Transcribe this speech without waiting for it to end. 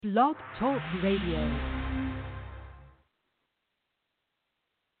Blog Talk Radio.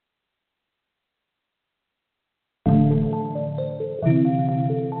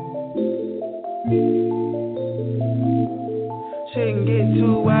 Shouldn't get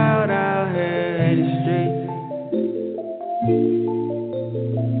too wild out here in the street.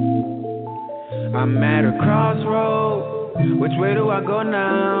 I'm at a crossroad. Which way do I go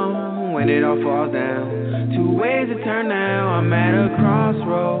now? When it all falls down. Two ways to turn now. I'm at a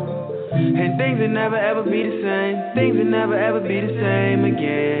crossroad. And things will never ever be the same. Things will never ever be the same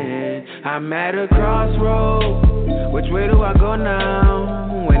again. I'm at a crossroad. Which way do I go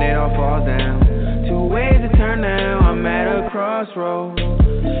now? When it all falls down. Two ways to turn now. I'm at a crossroad.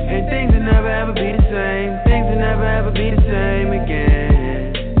 And things will never ever be the same. Things will never ever be the same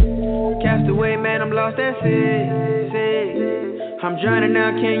again. Cast away, man, I'm lost, that's it. I'm drowning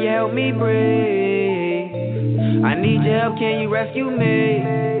now, can you help me breathe? I need your help, can you rescue me?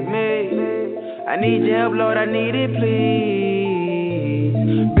 I need your help, Lord, I need it, please.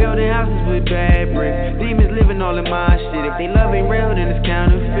 Building houses with bad bricks. Demons living all in my shit. If they love ain't real, then it's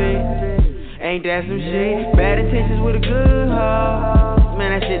counterfeit. Ain't that some shit? Bad intentions with a good heart.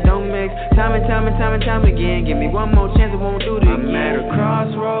 Man, that shit don't mix. Time and time again. Give me one more chance, I won't do this again. I'm at a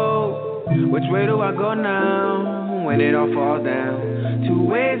crossroad. Which way do I go now? When it all falls down. Two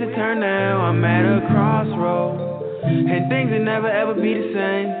ways to turn now. I'm at a crossroad. And things will never ever be the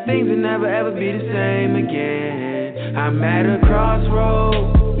same. Things will never ever be the same again. I'm at a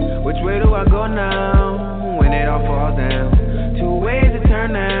crossroad. Which way do I go now? When it all falls down. Two ways to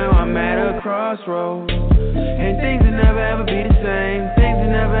turn now. I'm at a crossroad. And things will never ever be the same. Things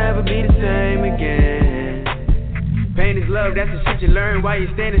will never ever be the same again. Pain is love, that's the shit you learn. While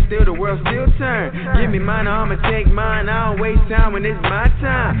you're standing still, the world still turn. Give me mine, I'ma take mine. I don't waste time when it's my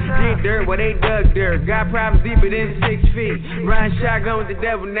time. Dig dirt while they dug dirt. Got problems deeper than 6 feet. Riding shotgun with the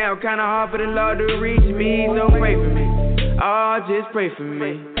devil now. Kinda hard for the Lord to reach me. So pray for me. Oh, just pray for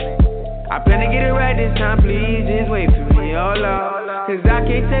me. I plan to get it right this time, please just wait for me, oh Lord. Cause I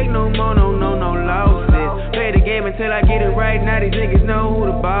can't take no more, no losses. Play the game until I get it right, now these niggas know who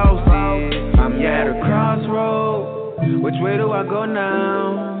the boss is. I'm at a crossroad, which way do I go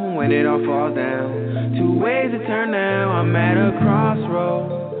now? When it all falls down, two ways to turn now, I'm at a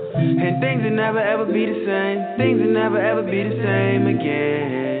crossroad. And things will never ever be the same, things will never ever be the same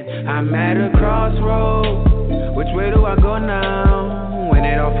again. I'm at a crossroad, which way do I go now? When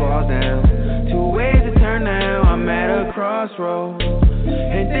it all falls down, two ways to turn now. I'm at a crossroad,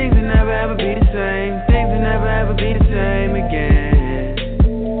 and things will never ever be the same. Things will never ever be the same again.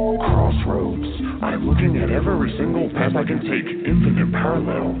 Crossroads. I'm looking at every single path I can take, infinite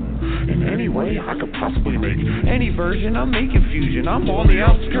parallel. In any way I could possibly make any version of me confusion. I'm on the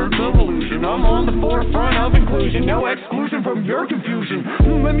outskirts of illusion. I'm on the forefront of inclusion. No exclusion from your confusion.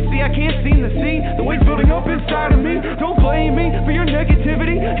 Let me see, I can't seem to see the weight building up inside of me. Don't blame me for your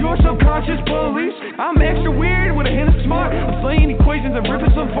negativity, your subconscious beliefs. I'm extra weird with a hint of smart. I'm slaying equations and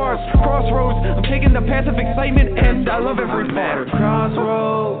ripping some farts. Crossroads, I'm taking the path of excitement and I love every part.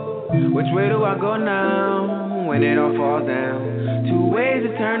 Crossroads. Which way do I go now? When it all falls down. Two ways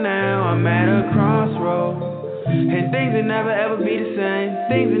to turn now. I'm at a crossroad. And things will never ever be the same.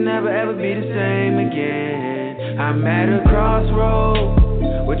 Things will never ever be the same again. I'm at a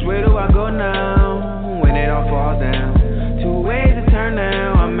crossroad. Which way do I go now? When it all falls down. Two ways to turn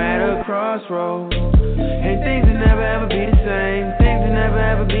now. I'm at a crossroad. And things will never ever be the same. Things will never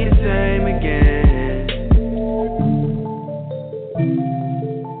ever be the same again.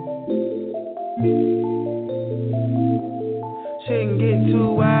 Shouldn't get too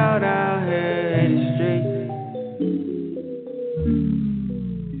wild out here in the street.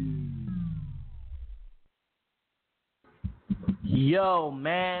 Yo,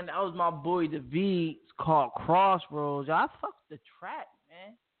 man, that was my boy David. It's called Crossroads. I fucked the track,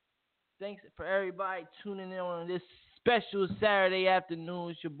 man. Thanks for everybody tuning in on this special Saturday afternoon.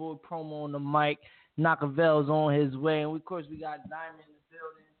 It's your boy Promo on the mic. Nockavel's on his way. And of course, we got Diamond in the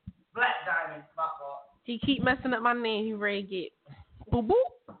building. Blaqq Diamond, my fault. He keep messing up my name. He ready to get boo boo.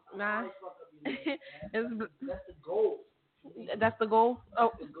 Nah. That's the goal. That's the goal?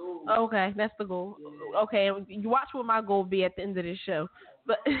 Oh, the goal. Okay, that's the goal. Yeah. Okay, you watch what my goal be at the end of this show.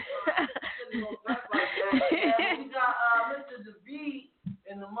 But we got Mr. David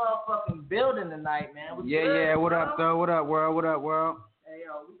in the motherfucking building tonight, man. Yeah. What up, though? What up, world? Hey,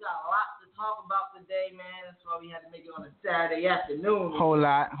 yo, we got a lot to talk about today, man. That's why we had to make it on a Saturday afternoon. Whole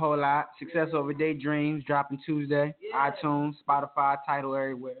lot. Success over Daydreams, dropping Tuesday. Yeah. iTunes, Spotify, Tidal,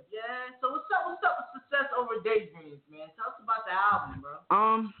 everywhere. Yeah, so what's up with Success Over Daydreams, man? Tell us about the album, bro.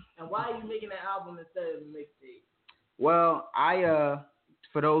 And why are you making that album instead of a mixtape? Well, I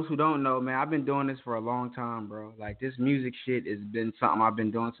for those who don't know, man, I've been doing this for a long time, bro. Like this music shit has been something I've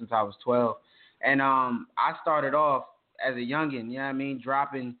been doing since I was 12. And I started off as a youngin', you know what I mean,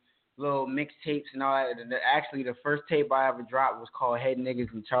 dropping little mixtapes and all that. And actually, the first tape I ever dropped was called Head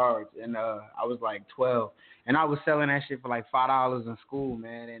Niggas in Charge, and I was like 12, and I was selling that shit for like $5 in school,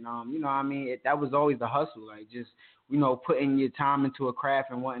 man. And you know, what I mean, that was always the hustle, like just putting your time into a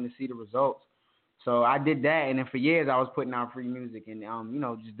craft and wanting to see the results. So I did that, and then for years I was putting out free music and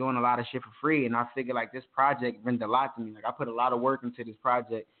just doing a lot of shit for free. And I figured like this project meant a lot to me. Like I put a lot of work into this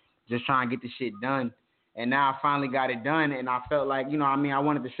project, just trying to get the shit done. And now I finally got it done, and I felt like, I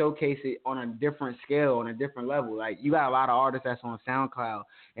wanted to showcase it on a different scale, on a different level. Like, you got a lot of artists that's on SoundCloud,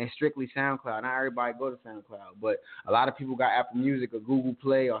 and strictly SoundCloud. Not everybody go to SoundCloud, but a lot of people got Apple Music or Google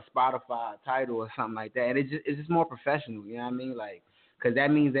Play or Spotify, Tidal or something like that. And it's just more professional, you know what I mean? Like, because that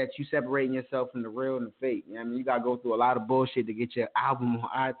means that you separating yourself from the real and the fake. You know what I mean? You got to go through a lot of bullshit to get your album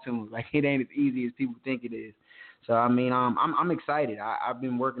on iTunes. Like, it ain't as easy as people think it is. So, I mean, I'm excited. I've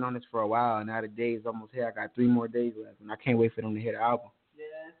been working on this for a while, and now the day is almost here. I got 3 more days left, and I can't wait for them to hear the album. Yeah,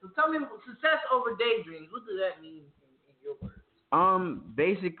 so tell me, success over daydreams, what does that mean in your words?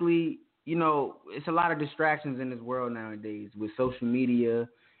 Basically, it's a lot of distractions in this world nowadays with social media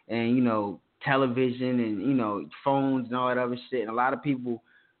and, television and, phones and all that other shit. And a lot of people,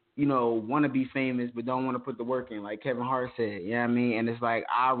 want to be famous but don't want to put the work in, like Kevin Hart said, you know what I mean? And it's like,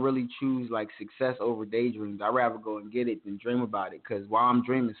 I really choose, like, success over daydreams. I'd rather go and get it than dream about it, because while I'm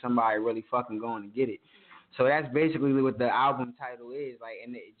dreaming, somebody really fucking going to get it. So that's basically what the album title is, like,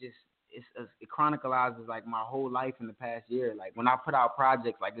 and it chronicalizes, like, my whole life in the past year. Like, when I put out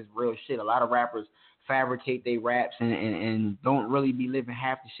projects, like, it's real shit. A lot of rappers fabricate their raps and don't really be living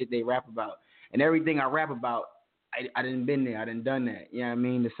half the shit they rap about. And everything I rap about, I didn't been there. I didn't done that. You know what I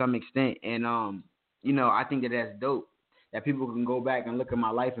mean? To some extent. And, I think that's dope. That people can go back and look at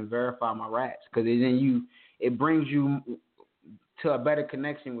my life and verify my raps. Because it brings you to a better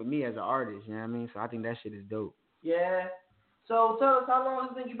connection with me as an artist. You know what I mean? So I think that shit is dope. Yeah. So tell us, how long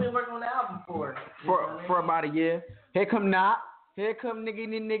do you think you've been working on the album for? For about a year. Here come Knock. Here come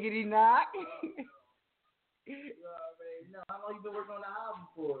niggity knock. How long you been working on the album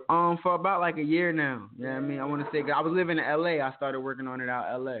for? For about like a year now. You know what I mean? I want to say, 'cause I was living in LA. I started working on it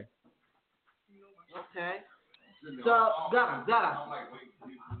out in LA. Okay. So, gotta.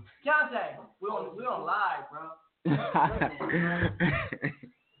 Keontae, we on live, bro.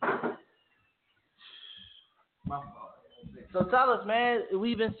 My fault. So tell us, man,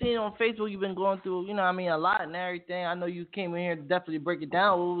 we've been seeing on Facebook, you've been going through, a lot and everything. I know you came in here to definitely break it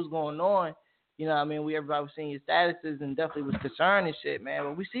down, what was going on. Everybody was seeing your statuses and definitely was concerned and shit, man.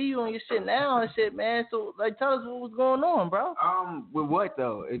 But we see you on your shit now and shit, man. So, like, tell us what was going on, bro. With what,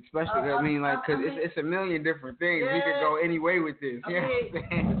 though? Especially, because it's a million different things. Yeah. We could go any way with this.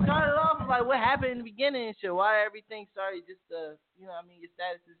 It started off with, like, what happened in the beginning and shit. Why everything started just, your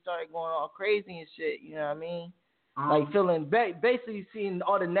statuses started going all crazy and shit, you know what I mean? Like, feeling, basically seeing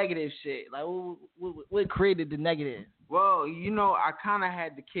all the negative shit. Like, what created the negative? Well, I kind of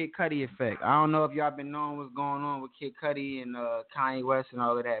had the Kid Cudi effect. I don't know if y'all been knowing what's going on with Kid Cudi and Kanye West and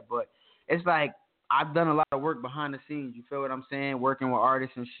all of that, but it's like I've done a lot of work behind the scenes. You feel what I'm saying? Working with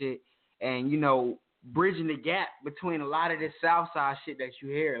artists and shit, and bridging the gap between a lot of this Southside shit that you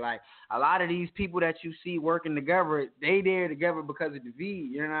hear. Like a lot of these people that you see working together, they there together because of the V.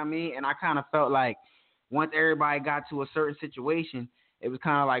 You know what I mean? And I kind of felt like once everybody got to a certain situation, it was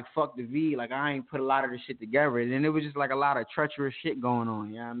kind of like, fuck the V. Like, I ain't put a lot of this shit together. And it was just like a lot of treacherous shit going on.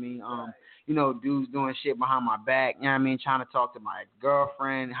 You know what I mean? Dudes doing shit behind my back. You know what I mean? Trying to talk to my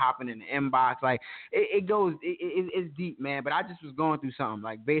girlfriend, hopping in the inbox. Like, it's deep, man. But I just was going through something.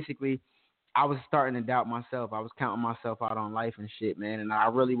 Like, basically, I was starting to doubt myself. I was counting myself out on life and shit, man. And I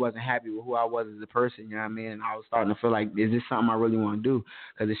really wasn't happy with who I was as a person, you know what I mean? And I was starting to feel like, is this something I really want to do?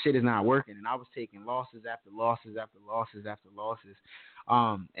 Because the shit is not working. And I was taking losses after losses after losses after losses.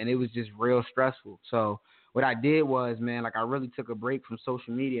 And it was just real stressful. So what I did was, man, like I really took a break from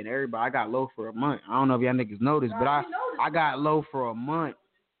social media and everybody. I got low for a month. I don't know if y'all niggas noticed, but I got low for a month.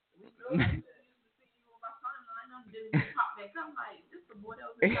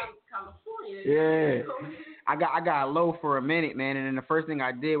 Yeah, I got low for a minute, man, and then the first thing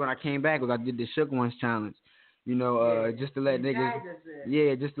I did when I came back was I did the Shook Ones challenge, just to let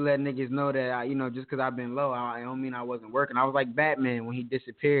niggas know that I, just because I've been low, I don't mean I wasn't working. I was like Batman when he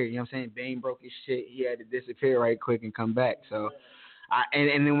disappeared. You know what I'm saying? Bane broke his shit. He had to disappear right quick and come back. So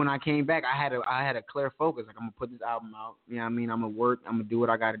And then when I came back, I had a clear focus. Like, I'm gonna put this album out. You know what I mean? I'm gonna work. I'm gonna do what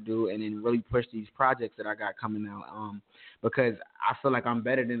I gotta do, and then really push these projects that I got coming out. Because I feel like I'm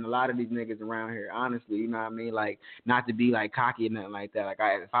better than a lot of these niggas around here. Honestly, you know what I mean? Like, not to be like cocky or nothing like that. Like,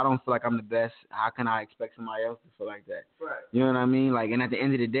 if I don't feel like I'm the best, how can I expect somebody else to feel like that? Right. You know what I mean? Like, and at the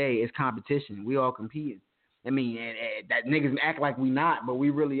end of the day, it's competition. We all competing. I mean, and that niggas act like we not, but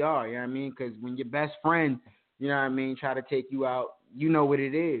we really are. You know what I mean? Because when your best friend, you know what I mean, try to take you out, you know what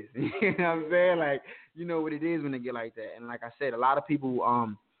it is. You know what I'm saying? Like, you know what it is when they get like that. And like I said, a lot of people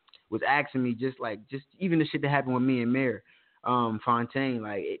was asking me just even the shit that happened with me and Mayor Fontaine,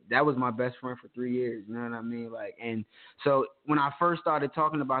 like that was my best friend for 3 years. You know what I mean? Like, and so when I first started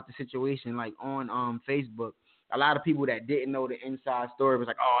talking about the situation, like on Facebook, a lot of people that didn't know the inside story was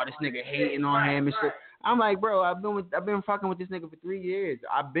like, "Oh, this nigga hating on him and shit." I'm like, bro, I've been fucking with this nigga for 3 years.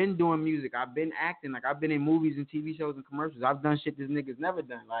 I've been doing music. I've been acting. Like, I've been in movies and TV shows and commercials. I've done shit this nigga's never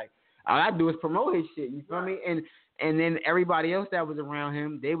done. Like, all I do is promote his shit. You feel me? And then everybody else that was around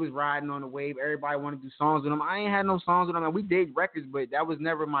him, they was riding on the wave. Everybody wanted to do songs with him. I ain't had no songs with him. Like, we did records, but that was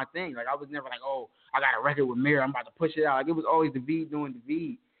never my thing. Like, I was never like, oh, I got a record with Mir. I'm about to push it out. Like, it was always David doing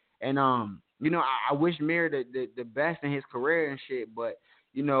David. And you know, I wish Mir the best in his career and shit. But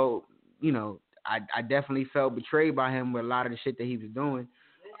you know, I definitely felt betrayed by him with a lot of the shit that he was doing.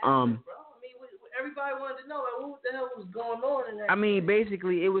 Everybody wanted to know, like, what the hell was going on in that? I mean,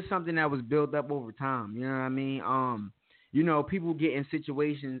 basically, it was something that was built up over time. You know what I mean? You know, people get in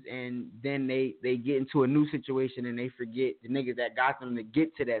situations and then they get into a new situation and they forget the niggas that got them to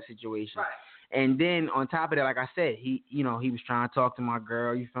get to that situation. Right. And then on top of that, like I said, he was trying to talk to my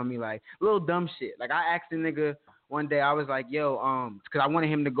girl. You feel me? Like, little dumb shit. Like, I asked the nigga one day, I was like, yo, because I wanted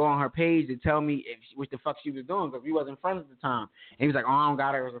him to go on her page and tell me what the fuck she was doing, because we wasn't friends at the time. And he was like, oh, I don't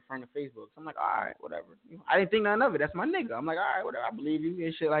got her as a friend of Facebook. So I'm like, all right, whatever. I didn't think nothing of it. That's my nigga. I'm like, all right, whatever. I believe you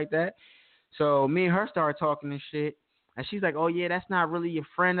and shit like that. So me and her started talking and shit. And she's like, oh, yeah, that's not really your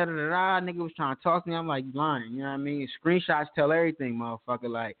friend. Da-da-da-da. Nigga was trying to talk to me. I'm like, you lying. You know what I mean? Screenshots tell everything, motherfucker.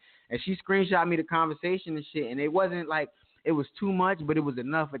 Like, and she screenshot me the conversation and shit. And it wasn't like it was too much, but it was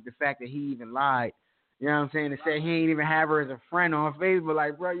enough at the fact that he even lied. You know what I'm saying? To say he ain't even have her as a friend on Facebook.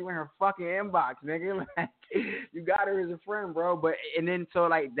 Like, bro, you in her fucking inbox, nigga. Like, you got her as a friend, bro. But, and then so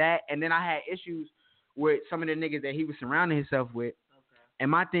like that. And then I had issues with some of the niggas that he was surrounding himself with. Okay. And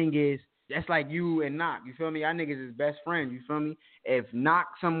my thing is, that's like you and Knock. You feel me? Y'all niggas is best friends. You feel me? If Knock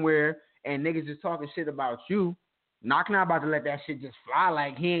somewhere and niggas is talking shit about you, Knock not about to let that shit just fly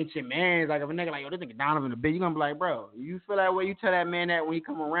like he ain't your man. Like, if a nigga like, yo, this nigga Donovan a bitch, you gonna be like, bro, you feel that way, you tell that man that when he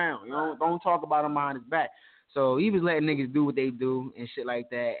come around. You know, don't talk about him behind his back. So he was letting niggas do what they do and shit like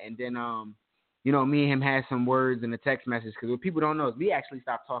that. And then, you know, me and him had some words in the text message, because what people don't know is we actually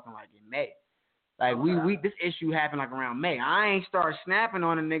stopped talking like in May. Like, we this issue happened like around May. I ain't started snapping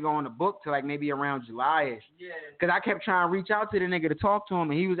on a nigga on the book till like maybe around July-ish. Yeah. Because I kept trying to reach out to the nigga to talk to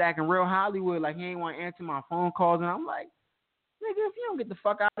him, and he was acting real Hollywood, like he ain't want to answer my phone calls. And I'm like, nigga, if you don't get the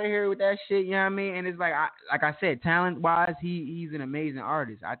fuck out of here with that shit, you know what I mean? And it's like, I said, talent-wise, he's an amazing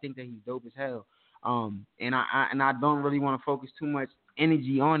artist. I think that he's dope as hell. And I don't really want to focus too much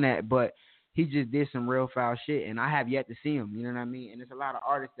energy on that, but he just did some real foul shit, and I have yet to see him. You know what I mean? And there's a lot of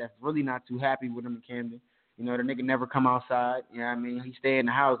artists that's really not too happy with him in Camden. You know, the nigga never come outside. You know what I mean? He stay in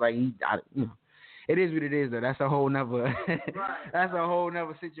the house like you know. It is what it is, though. That's a whole nother that's a whole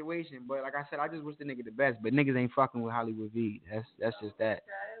nother situation. But like I said, I just wish the nigga the best. But niggas ain't fucking with Hollywood V. That's just that.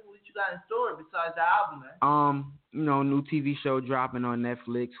 Okay, what you got in store besides the album, man? You know, new TV show dropping on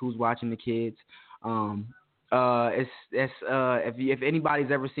Netflix. Who's Watching the Kids? If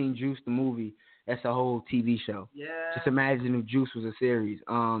anybody's ever seen Juice the movie, that's a whole TV show. Yeah. Just imagine if Juice was a series.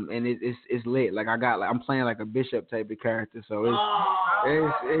 And it's lit. Like, I'm playing like a Bishop type of character, so it's.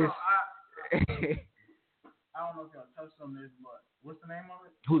 I don't know if y'all touched on this, but what's the name of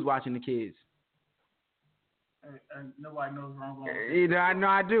it? Who's Watching the Kids? And nobody knows where I'm going. Either I know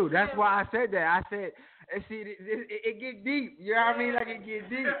I do. That's why I said that. I said, see, it get deep. You know what I mean? Like, it get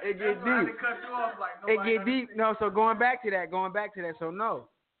deep. It get deep. It get deep. No, so going back to that. So no.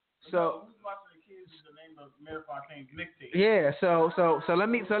 So. Who's Watching the Kids is the name of Mayor Fontaine's mixtape. Yeah. So let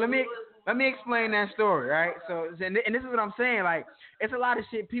me explain that story, right? So and this is what I'm saying. Like, it's a lot of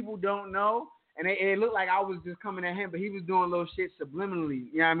shit people don't know. And it looked like I was just coming at him, but he was doing little shit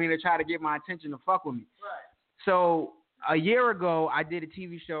subliminally, you know what I mean, to try to get my attention to fuck with me. Right. So a year ago, I did a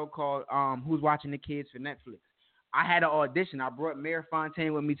TV show called Who's Watching the Kids for Netflix. I had an audition. I brought Mayor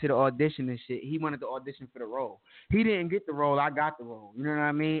Fontaine with me to the audition and shit. He wanted to audition for the role. He didn't get the role. I got the role. You know what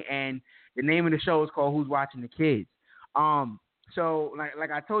I mean? And the name of the show is called Who's Watching the Kids. So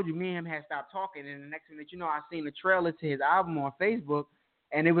like I told you, me and him had stopped talking, and the next thing that you know, I seen the trailer to his album on Facebook,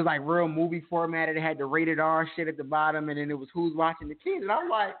 and it was like real movie formatted. It had the rated R shit at the bottom, and then it was Who's Watching the Kids, and I'm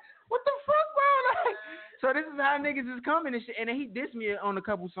like, what the fuck, bro? Like, so this is how niggas is coming and shit. And then he dissed me on a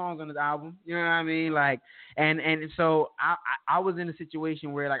couple songs on his album. You know what I mean? Like, and so I was in a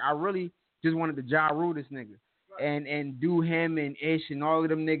situation where like I really just wanted to Ja Rule this nigga. And do him and Ish and all of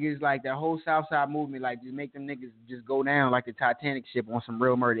them niggas, like that whole Southside movement, like just make them niggas just go down like the Titanic ship on some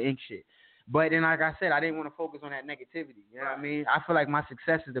Real Murder Inc. shit. But then, like I said, I didn't want to focus on that negativity. You know what I mean? I feel like my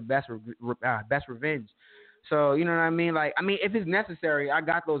success is the best revenge. So, you know what I mean? Like, I mean, if it's necessary, I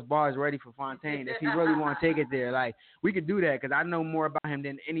got those bars ready for Fontaine. If he really want to take it there, like, we could do that because I know more about him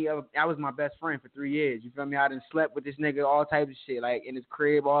than any other. I was my best friend for 3 years. You feel me? I done slept with this nigga, all types of shit, like in his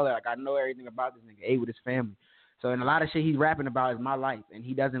crib, all that. Like, I know everything about this nigga. Ate with his family. So, and a lot of shit he's rapping about is my life, and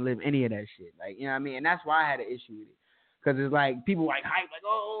he doesn't live any of that shit. Like, you know what I mean? And that's why I had an issue with it. Because it's like, people like hype, like,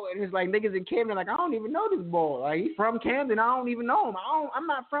 oh, and it's like niggas in Camden, like, I don't even know this boy. Like, he's from Camden, I don't even know him. I'm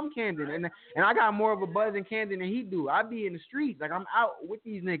not from Camden. And I got more of a buzz in Camden than he do. I be in the streets. Like, I'm out with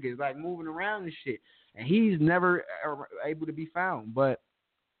these niggas, like, moving around and shit. And he's never able to be found. But,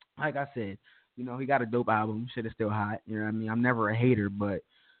 like I said, you know, he got a dope album. Shit is still hot. You know what I mean? I'm never a hater, but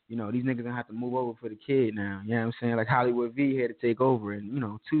you know, these niggas gonna have to move over for the kid now. You know what I'm saying? Like Hollywood V here to take over, and you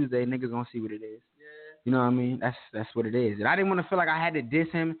know, Tuesday niggas gonna see what it is. Yeah. You know what I mean? That's what it is. And I didn't want to feel like I had to diss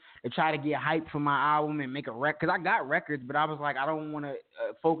him to try to get hype for my album and make a record, because I got records, but I was like, I don't want to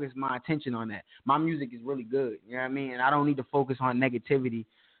focus my attention on that. My music is really good. You know what I mean? And I don't need to focus on negativity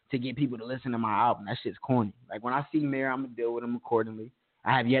to get people to listen to my album. That shit's corny. Like when I see Mayor, I'm gonna deal with him accordingly.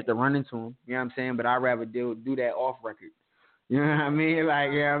 I have yet to run into him. You know what I'm saying? But I'd rather do that off record. You know what I mean?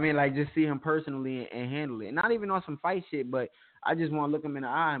 Like, yeah, I mean, like, just see him personally and handle it. And not even on some fight shit, but I just want to look him in the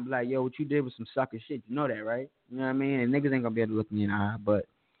eye and be like, yo, what you did was some sucker shit. You know that, right? You know what I mean? And niggas ain't going to be able to look me in the eye, but,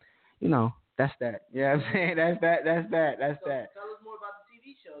 you know, that's that. You know what I'm saying? That's that. So, tell us more about the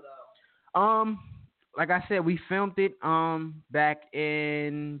TV show, though. Like I said, we filmed it back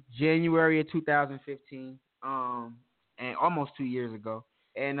in January of 2015, and almost 2 years ago.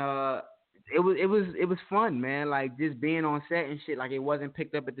 And it was fun, man. Like just being on set and shit. Like it wasn't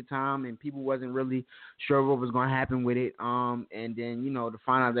picked up at the time, and people wasn't really sure what was gonna happen with it. And then to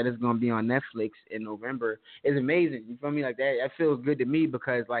find out that it's gonna be on Netflix in November is amazing. You feel me? Like that feels good to me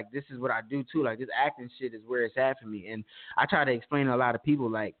because like this is what I do too. Like this acting shit is where it's at for me, and I try to explain to a lot of people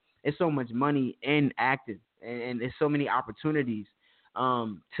like it's so much money in acting, and there's so many opportunities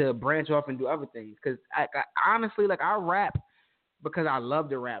to branch off and do other things. Because I honestly, like I rap because I love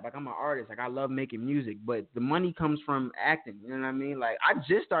to rap. Like I'm an artist. Like I love making music, but the money comes from acting. You know what I mean? Like I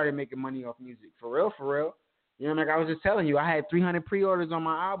just started making money off music. For real. You know, like I was just telling you, I had 300 pre-orders on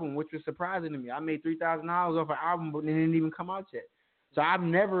my album, which was surprising to me. I made $3,000 off an album, but it didn't even come out yet. So I've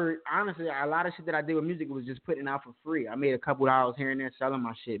never, honestly, a lot of shit that I did with music was just putting out for free. I made a couple dollars here and there selling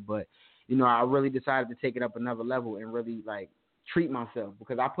my shit, but I really decided to take it up another level and really like treat myself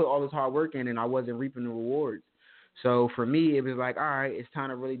because I put all this hard work in and I wasn't reaping the rewards. So for me, it was like, all right, it's time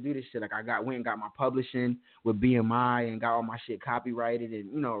to really do this shit. Like I went and got my publishing with BMI and got all my shit copyrighted,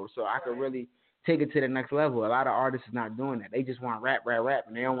 and so I could really take it to the next level. A lot of artists is not doing that. They just want rap,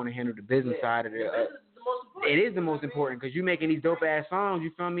 and they don't want to handle the business side of it. It is the most important because you're making these dope ass songs,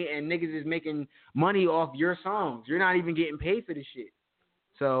 you feel me? And niggas is making money off your songs. You're not even getting paid for this shit.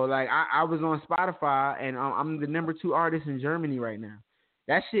 So like I was on Spotify and I'm the number 2 artist in Germany right now.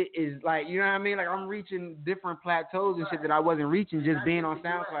 That shit is like, you know what I mean? Like I'm reaching different plateaus and shit that I wasn't reaching just being on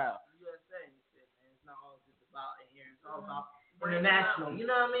SoundCloud. It's not all just about here. It's all about international. You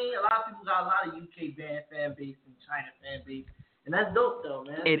know what I mean? A lot of people got a lot of UK fan base and China fan base. And that's dope though,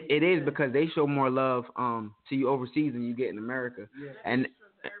 man. It is because they show more love to you overseas than you get in America. Yeah. And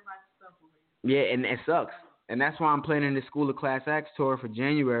it sucks. And that's why I'm planning the School of Class Acts tour for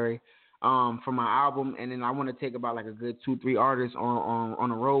January for my album, and then I want to take about like a good 2-3 artists on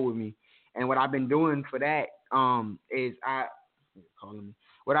the road with me. And what I've been doing for that is I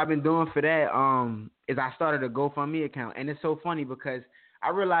started a GoFundMe account. And it's so funny because I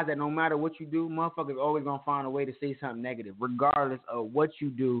realize that no matter what you do, motherfuckers always gonna find a way to say something negative. Regardless of what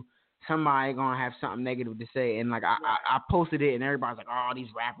you do, somebody gonna have something negative to say. And like I posted it, and everybody's like, "Oh,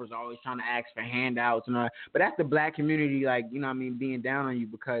 these rappers are always trying to ask for handouts and all that." But that's the black community, like being down on you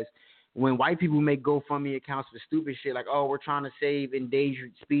because when white people make GoFundMe accounts for stupid shit, like, "Oh, we're trying to save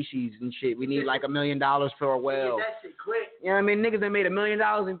endangered species and shit. We need like $1 million for a whale." Get that shit quick. You know what I mean? Niggas that made $1 million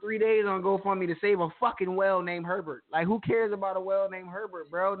in 3 days on GoFundMe to save a fucking whale named Herbert. Like, who cares about a whale named Herbert,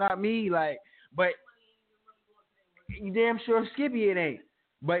 bro? Not me. Like, but you damn sure Skippy it ain't.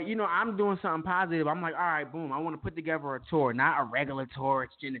 But, you know, I'm doing something positive. I'm like, all right, boom, I want to put together a tour, not a regular tour.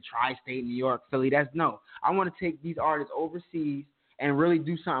 It's in the tri-state, New York, Philly. No. I want to take these artists overseas and really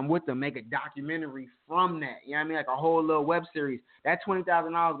do something with them, make a documentary from that. You know what I mean? Like a whole little web series. That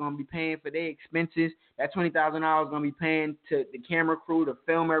 $20,000 going to be paying for their expenses. That $20,000 going to be paying to the camera crew to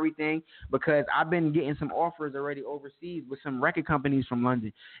film everything, because I've been getting some offers already overseas with some record companies from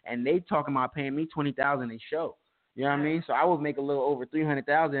London, and they talking about paying me $20,000 a show. You know what I mean? So I would make a little over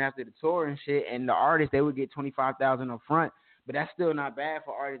 $300,000 after the tour and shit, and the artists, they would get $25,000 up front. But that's still not bad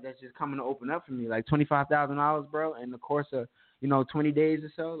for artists that's just coming to open up for me. Like $25,000, bro, in the course of, 20 days or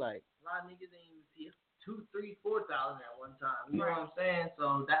so. Like, a lot of niggas ain't even see 2, 3, 4,000 at one time. You know what I'm saying?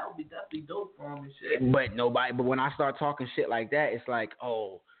 So that would be definitely dope for them and shit. But when I start talking shit like that, it's like,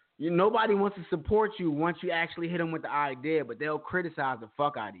 nobody wants to support you once you actually hit them with the idea, but they'll criticize the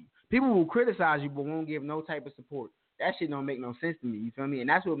fuck out of you. People will criticize you but won't give no type of support. That shit don't make no sense to me. You feel me? And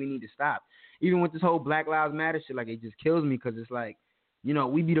that's what we need to stop. Even with this whole Black Lives Matter shit, like, it just kills me, because it's like,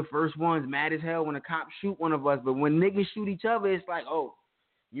 we be the first ones mad as hell when a cop shoot one of us, but when niggas shoot each other, it's like,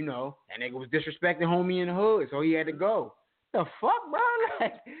 that nigga was disrespecting homie in the hood, so he had to go. The fuck, bro?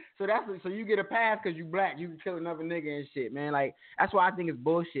 Like, so you get a pass because you black, you can kill another nigga and shit, man. Like, that's why I think it's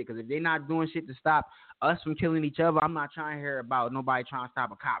bullshit, because if they not doing shit to stop us from killing each other, I'm not trying to hear about nobody trying to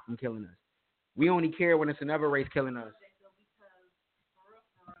stop a cop from killing us. We only care when it's another race killing us.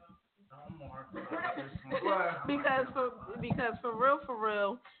 because for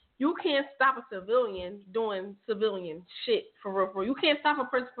real, you can't stop a civilian doing civilian shit for real. You can't stop a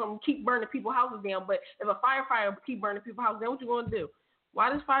person from keep burning people's houses down. But if a firefighter keep burning people's houses down, what you gonna do? Why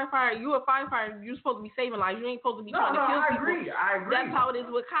does firefighter? You a firefighter? You're supposed to be saving lives. You ain't supposed to be trying to kill people. I agree. That's how it is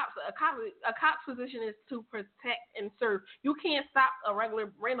with cops. A cop's position is to protect and serve. You can't stop a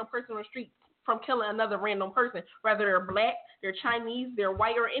regular random person on the street from killing another random person, whether they're black, they're Chinese, they're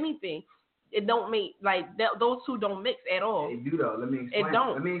white, or anything. It don't make, those two don't mix at all. They do, though. Let me explain. It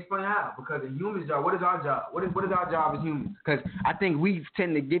don't. Let me explain how. Because a human's job, what is our job? What is our job as humans? Because I think we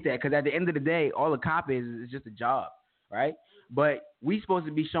tend to get that, because at the end of the day, all a cop is just a job, right? But we supposed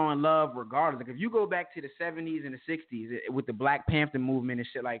to be showing love regardless. Like, if you go back to the 70s and the 60s with the Black Panther movement and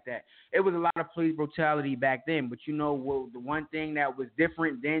shit like that, it was a lot of police brutality back then. But the one thing that was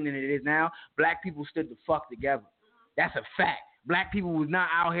different then than it is now, black people stood the fuck together. That's a fact. Black people was not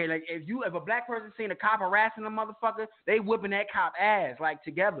out here. Like, if a black person seen a cop harassing a motherfucker, they whipping that cop ass, like,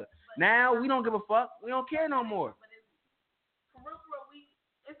 together. Now, we don't give a fuck. We don't care no more. For real,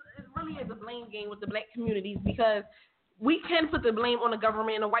 it really is a blame game with the black communities, because we can put the blame on the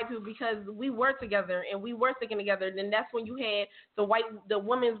government and the white people, because we were together and we were sticking together. Then that's when you had the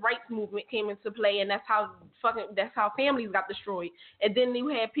women's rights movement came into play, and that's how families got destroyed. And then you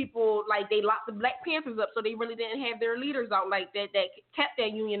had people, like, they locked the Black Panthers up, so they really didn't have their leaders out like that kept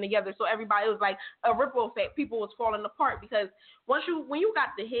that union together. So everybody, it was like a ripple effect. People was falling apart, because when you got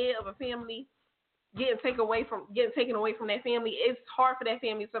the head of a family getting taken away from that family, it's hard for that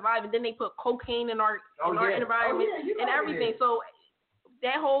family to survive. And then they put cocaine in our environment and everything. So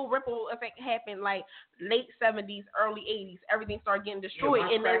that whole ripple effect happened like late 70s, early 80s. Everything started getting destroyed,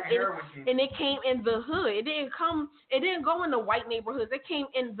 and it came in the hood. It didn't go in the white neighborhoods. It came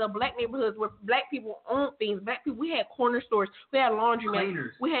in the black neighborhoods where black people owned things. Black people, we had corner stores, we had laundromats,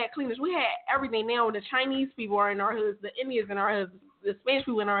 we had cleaners, we had everything. Now the Chinese people are in our hoods, the Indians in our hoods, the Spanish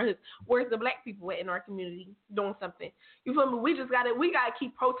people in our hoods. Where's the black people in our community doing something? You feel me? We gotta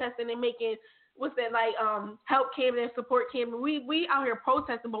keep protesting and making, what's that, like, help campaign and support campaign. We out here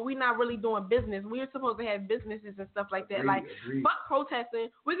protesting, but we not really doing business. We're supposed to have businesses and stuff like that. Agreed. Fuck protesting.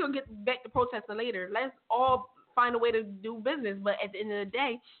 We're gonna get back to protesting later. Let's all find a way to do business. But at the end of the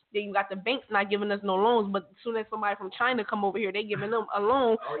day, then you got the banks not giving us no loans. But as soon as somebody from China come over here, they giving them a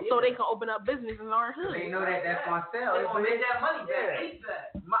loan so they can open up business in our hood. They know that's gonna sell. They gonna make that money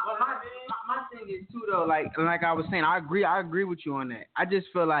back. My thing is too, though, like I was saying, I agree with you on that. I just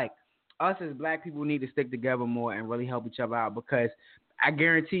feel like us as black people need to stick together more and really help each other out, because I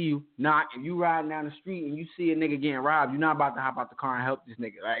guarantee you, if you riding down the street and you see a nigga getting robbed, you're not about to hop out the car and help this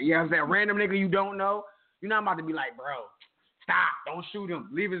nigga. Like, you know what I'm saying? Random nigga you don't know, you're not about to be like, bro, stop, don't shoot him,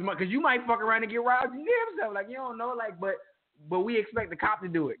 leave his money, because you might fuck around and get robbed yourself. Like, you don't know, like, but we expect the cop to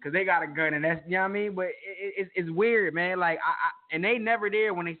do it because they got a gun, and that's, you know what I mean? But it's weird, man. Like, and they never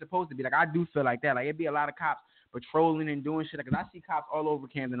there when they supposed to be. Like, I do feel like that. Like, it'd be a lot of cops patrolling and doing shit. Because I see cops all over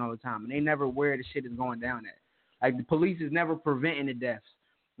Camden all the time, and they never where the shit is going down at. Like, the police is never preventing the deaths.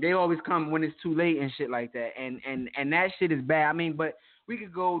 They always come when it's too late and shit like that. And that shit is bad. I mean, but we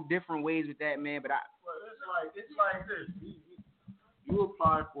could go different ways with that, man. But it's like this. You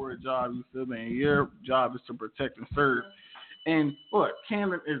apply for a job, you feel me, and your job is to protect and serve. And what,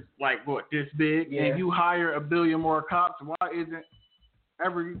 Camden is like what, this big, and you hire 1 billion more cops. Why isn't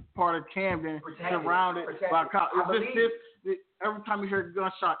every part of Camden surrounded by cops? Every time you hear a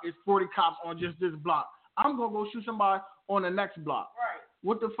gunshot, it's 40 cops on just this block. I'm gonna go shoot somebody on the next block. Right.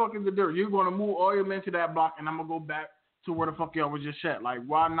 What the fuck is the difference? You're gonna move all your men to that block, and I'm gonna go back to where the fuck y'all was just at. Like,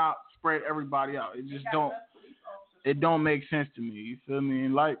 why not spread everybody out? It just don't. It don't make sense to me. You feel me?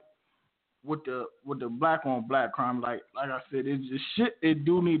 And like with the black on black crime, like I said, it's just shit. It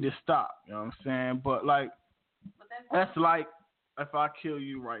do need to stop. You know what I'm saying? But like, that's like if I kill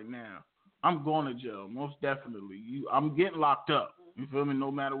you right now, I'm going to jail, most definitely. I'm getting locked up. You feel me?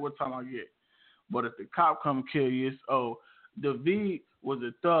 No matter what time I get. But if the cop come kill you, it's the V was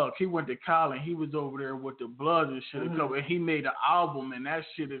a thug. He went to college. He was over there with the Bloods and shit. And he made an album, and that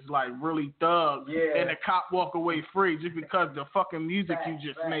shit is like really thug. Yeah. And the cop walk away free just because the fucking music you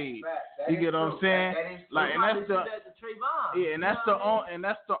just made. You get what I'm saying? Like, and that's and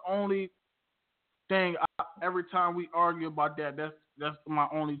that's the only thing. Every time we argue about that, that's my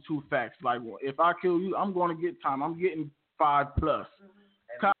only two facts. Like, if I kill you, I'm going to get time. I'm getting 5+.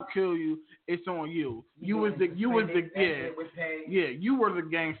 Cop kill you, it's on you. You were the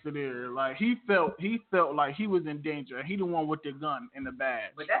gangster there. Like he felt like he was in danger. He the one with the gun in the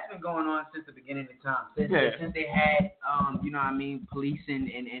bag. But that's been going on since the beginning of time. Since they had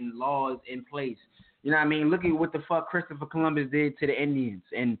policing and laws in place. You know what I mean? Look at what the fuck Christopher Columbus did to the Indians,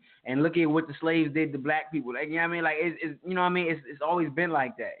 and look at what the slaves did to black people. Like, you know what I mean? Like, it's you know what I mean? It's always been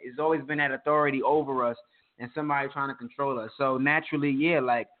like that. It's always been that authority over us and somebody trying to control us. So naturally, yeah,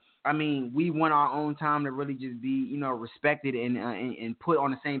 like, I mean, we want our own time to really just be, respected and put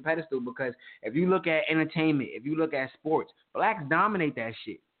on the same pedestal, because if you look at entertainment, if you look at sports, blacks dominate that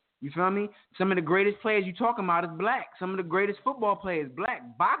shit. You feel me? Some of the greatest players you talking about is black. Some of the greatest football players, black.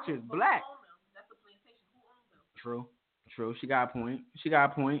 Boxers, black. True. She got a point. You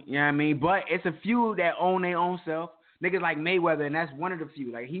know what I mean? But it's a few that own their own self. Niggas like Mayweather, and that's one of the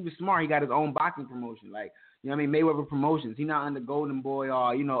few. Like, he was smart. He got his own boxing promotion. Like, you know what I mean? Mayweather Promotions. He not under Golden Boy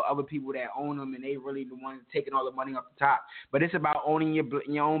or, other people that own them, and they really the ones taking all the money off the top. But it's about owning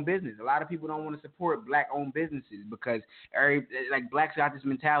your own business. A lot of people don't want to support black-owned businesses because, blacks got this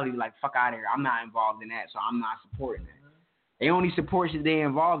mentality like, fuck out of here. I'm not involved in that, so I'm not supporting that. They only support shit they're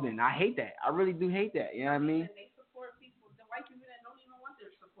involved in. I hate that. I really do hate that. You know what I mean? They support people, the white people that don't even want their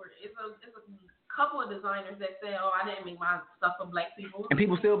support. It's a couple of designers that say, "Oh, I didn't make my stuff for black people," and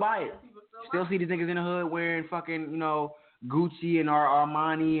people still buy it. Still see these niggas in the hood wearing fucking, Gucci and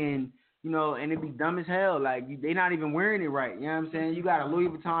Armani and and it be dumb as hell. Like, they not even wearing it right. You know what I'm saying? You got a Louis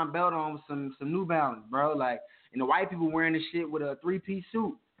Vuitton belt on with some New Balance, bro. Like, and the white people wearing this shit with a 3-piece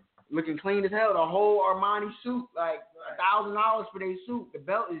suit, looking clean as hell. The whole Armani suit, like $1,000 for their suit. The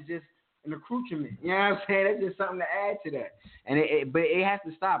belt is just an accoutrement. You know what I'm saying? That's just something to add to that. And but it has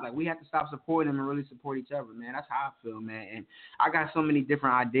to stop. Like, we have to stop supporting them and really support each other, man. That's how I feel, man. And I got so many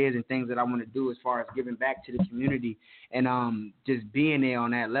different ideas and things that I want to do as far as giving back to the community and just being there on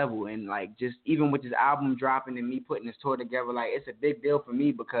that level. And, like, just even with this album dropping and me putting this tour together, like, it's a big deal for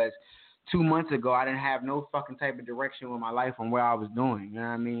me because 2 months ago, I didn't have no fucking type of direction with my life on where I was doing. You know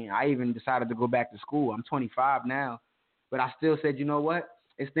what I mean? I even decided to go back to school. I'm 25 now, but I still said, you know what?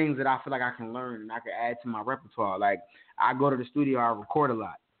 It's things that I feel like I can learn and I can add to my repertoire. Like, I go to the studio, I record a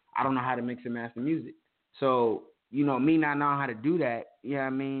lot. I don't know how to mix and master music. So, me not knowing how to do that, you know what I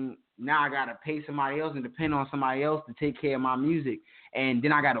mean? Now I got to pay somebody else and depend on somebody else to take care of my music. And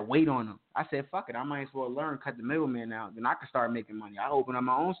then I got to wait on them. I said, fuck it. I might as well learn, cut the middleman out. Then I can start making money. I open up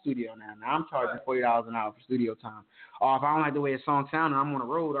my own studio now. Now I'm charging $40 an hour for studio time. Or if I don't like the way a song sounds and I'm on the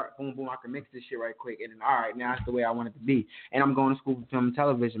road, boom, boom, I can mix this shit right quick. And then, all right, now that's the way I want it to be. And I'm going to school for film and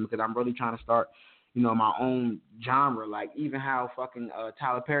television because I'm really trying to start, my own genre. Like, even how fucking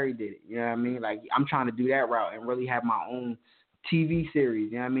Tyler Perry did it. You know what I mean? Like, I'm trying to do that route and really have my own TV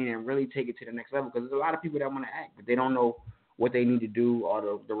series, you know what I mean, and really take it to the next level because there's a lot of people that want to act, but they don't know what they need to do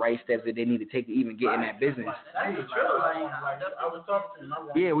or the right steps that they need to take to even get in that business. I was talking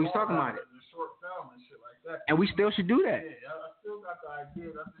to you. Yeah, we was talking about it. Short film and shit like that. And we still should do that. Yeah, I still got the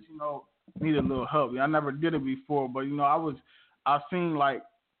idea. I just, need a little help. I never did it before, but, I seen, like,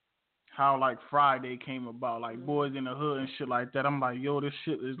 how, like, Friday came about, like, Boys in the Hood and shit like that. I'm like, yo, this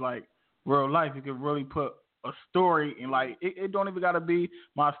shit is, like, real life. You could really put a story and like it don't even gotta be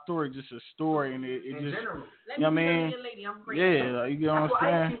my story, just a story, and it just general. You know what I mean? Yeah, like, you know what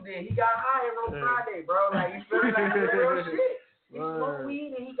I'm saying? He got high on Friday, bro. Like, you feel me? Like, that's real shit. He smoked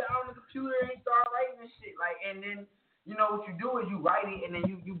weed and he got on the computer and he started writing and shit. Like, and then what you do is you write it and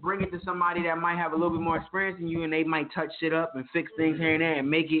then you bring it to somebody that might have a little bit more experience than you, and they might touch shit up and fix things here and there and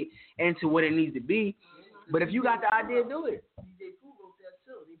make it into what it needs to be. But if you got the idea, do it.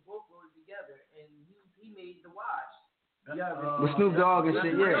 With Snoop Dogg and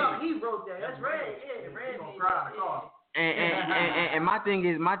shit, yeah. He wrote that. That's Red. Yeah, Red. And my thing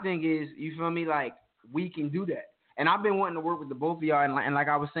is, you feel me? Like, we can do that. And I've been wanting to work with the both of y'all. And like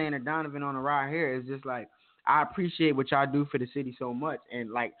I was saying to Donovan on the ride here, it's just like, I appreciate what y'all do for the city so much.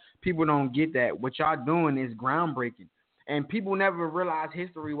 And like, people don't get that. What y'all doing is groundbreaking. And people never realize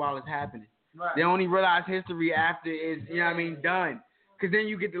history while it's happening. Right. They only realize history after it's, you know what I mean, done. Because then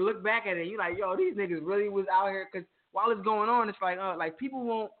you get to look back at it and you're like, yo, these niggas really was out here. Because while it's going on, it's like people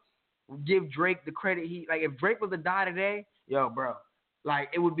won't give Drake the credit like, if Drake was to die today, yo, bro, like,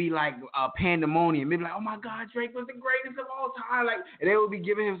 it would be like a pandemonium. They'd be like, oh my God, Drake was the greatest of all time. Like, and they would be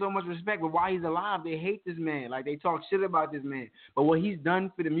giving him so much respect. But while he's alive, they hate this man. Like, they talk shit about this man. But what he's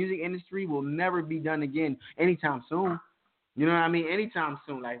done for the music industry will never be done again anytime soon. You know what I mean? Anytime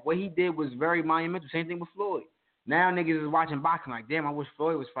soon. Like, what he did was very monumental. Same thing with Floyd. Now niggas is watching boxing like, damn, I wish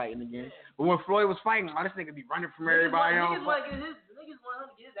Floyd was fighting again. But when Floyd was fighting, this nigga be running from everybody else. Niggas want him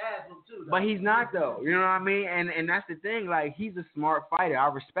to get his ass whooped too. But he's not though. You know what I mean? And that's the thing. Like, he's a smart fighter. I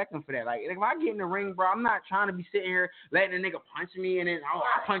respect him for that. Like, if I get in the ring, bro, I'm not trying to be sitting here letting a nigga punch me and then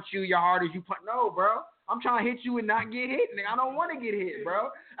I punch you your hard as you punch. No, bro. I'm trying to hit you and not get hit. Nigga, I don't want to get hit, bro.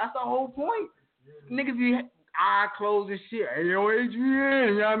 That's the whole point. Niggas be eye closed and shit. Hey, yo, Adrian,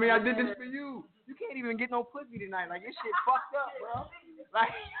 you know what I mean? I did this for you. You can't even get no pussy tonight. Like, this shit fucked up, bro. Like,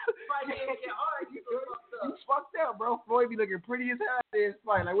 you fucked up, bro. Floyd be looking pretty as hell at this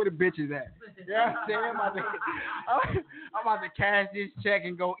fight. Like, where the bitch is at? You know what I'm saying? I'm about to cash this check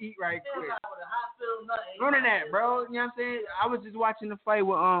and go eat right quick. Running that, bro. You know what I'm saying? I was just watching the fight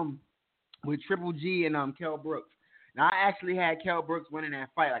with Triple G and Kell Brooks. Now, I actually had Kell Brooks winning that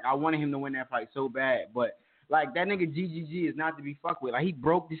fight. Like, I wanted him to win that fight so bad. But, like, that nigga GGG is not to be fucked with. Like, he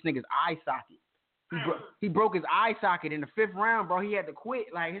broke this nigga's eye socket. He broke his eye socket in the 5th round, bro. He had to quit.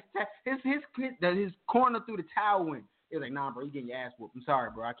 Like, his corner through the towel went. He was like, nah, bro, you getting your ass whooped. I'm sorry,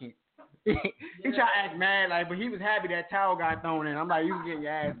 bro. I can't. He tried to act mad, like, but he was happy that towel got thrown in. I'm like, you was getting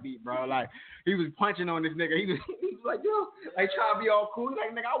your ass beat, bro. Like, he was punching on this nigga. He was like, yo, like, trying to be all cool. He's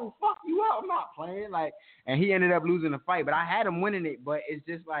like, nigga, I will fuck you up. I'm not playing. Like, and he ended up losing the fight. But I had him winning it. But it's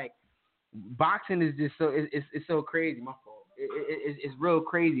just like, boxing is just so, it's so crazy. My fault. It's real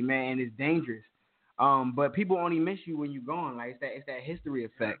crazy, man, and it's dangerous. But people only miss you when you're gone. Like, it's that history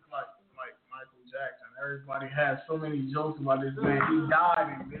effect. Like Michael Jackson. Everybody has so many jokes about this man. He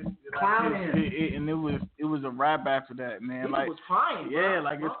died and it was a rap after that, man. People was crying, bro. Yeah,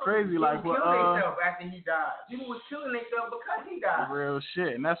 like, it's crazy. Like, what themselves after he died. People was killing themselves because he died. Real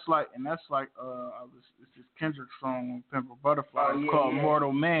shit. And that's like it's this Kendrick song, Pimple Butterfly, called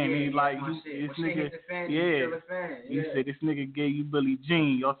Mortal Man. He like, this nigga, he said, this nigga gave you Billie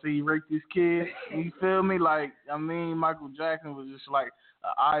Jean. Y'all see he raped this kid? You feel me? Like, I mean, Michael Jackson was just like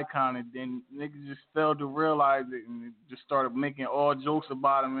an icon, and then niggas just failed to realize it and just started making all jokes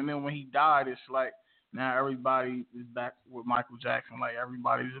about him. And then when he died, it's like, now everybody is back with Michael Jackson. Like,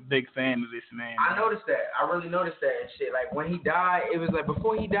 everybody's a big fan of this man. I noticed that. I really noticed that and shit. Like, when he died, it was like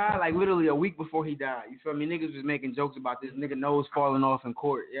before he died, like literally a week before he died. You feel me? Niggas was making jokes about this nigga nose falling off in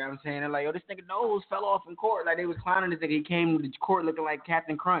court. You know what I'm saying? They're like, yo, this nigga nose fell off in court. Like, they was clowning this nigga. He came to the court looking like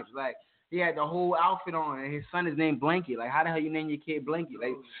Captain Crunch. Like, he had the whole outfit on, and his son is named Blanket. Like, how the hell you name your kid Blanket?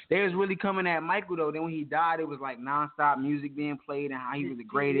 Like, they was really coming at Michael, though. Then when he died, it was like nonstop music being played and how he was the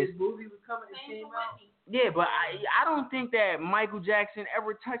greatest. His movie was coming and came out. Yeah, but I don't think that Michael Jackson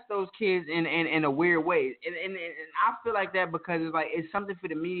ever touched those kids in a weird way. And I feel like that because it's something for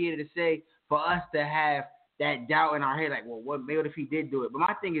the media to say, for us to have that doubt in our head, like, well, what if he did do it? But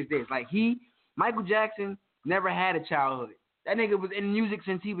my thing is this, like, Michael Jackson never had a childhood. That nigga was in music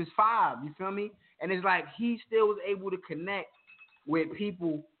since he was 5, you feel me? And it's like he still was able to connect with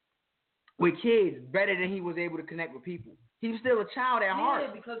people, with kids, better than he was able to connect with people. He was still a child at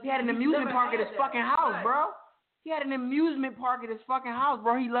heart. Because he had an amusement park at his fucking house, bro. He had an amusement park at his fucking house,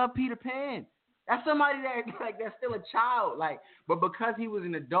 bro. He loved Peter Pan. That's somebody that's still a child, like. But because he was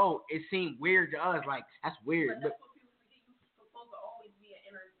an adult, it seemed weird to us. Like, that's weird. But that's what people forget. You're supposed to always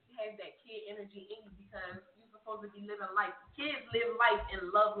have that kid energy in you because you're supposed to be living life. Kids live life and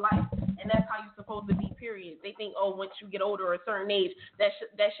love life, and that's how you're supposed to be. Period. They think, oh, once you get older or a certain age, that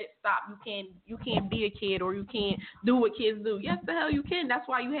shit stop. You can't be a kid or you can't do what kids do. Yes, the hell you can. That's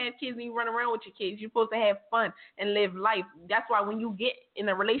why you have kids and you run around with your kids. You're supposed to have fun and live life. That's why when you get in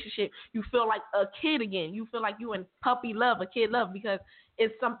a relationship, you feel like a kid again. You feel like you in puppy love, a kid love, because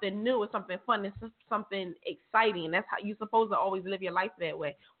it's something new, it's something fun, it's something exciting. That's how you're supposed to always live your life that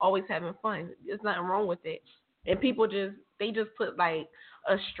way, always having fun. There's nothing wrong with it. And people just put like,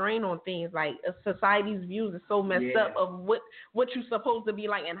 a strain on things. Like society's views is so messed up of what you're supposed to be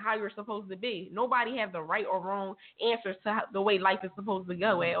like and how you're supposed to be. Nobody have the right or wrong answers to the way life is supposed to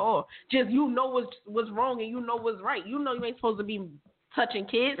go at all. Just what's wrong and you know what's right. You know you ain't supposed to be touching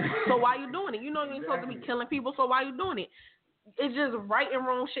kids, so why you doing it? You know you ain't supposed to be killing people, so why you doing it? It's just right and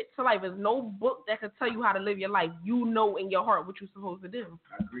wrong shit to life. There's no book that can tell you how to live your life. You know in your heart what you're supposed to do.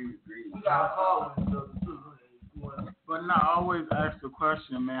 I agree. You got call But now I always ask the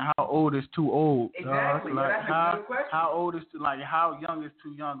question, man, how old is too old? Exactly. Like That's a good question. how old is how young is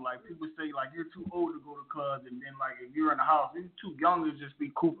too young? Like people say like you're too old to go to clubs, and then like if you're in the house, you're too young to just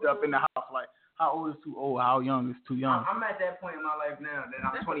be cooped up in the house. Like how old is too old? How young is too young? I'm at that point in my life now that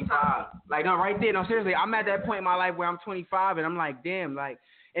I'm 25. Like, no, right there. No, seriously, I'm at that point in my life where I'm 25 and I'm like, damn, like,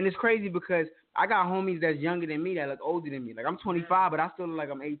 and it's crazy because I got homies that's younger than me that look older than me. Like, I'm 25, but I still look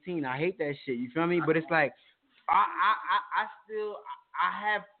like I'm 18. I hate that shit. You feel me? But it's like, I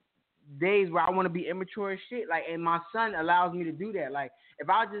have days where I want to be immature as shit. Like, and my son allows me to do that. Like,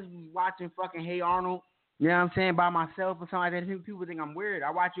 if I just was watching fucking Hey Arnold, you know what I'm saying, by myself or something like that, people think I'm weird.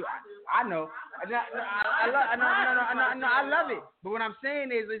 I watch you. I know. I love it. But what I'm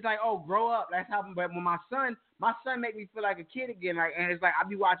saying is, it's like, oh, grow up. That's how. But when my son make me feel like a kid again. Like, and it's like I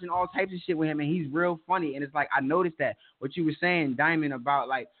be watching all types of shit with him, and he's real funny. And it's like I noticed that what you were saying, Diamond, about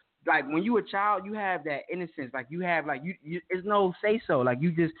like when you a child, you have that innocence. Like you have like you there's no say so. Like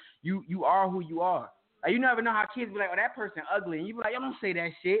you just you are who you are. Like, you never know how kids be like, oh, that person ugly. And you be like, yo, don't say that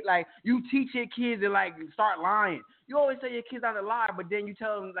shit. Like, you teach your kids to, like, start lying. You always tell your kids not to lie, but then you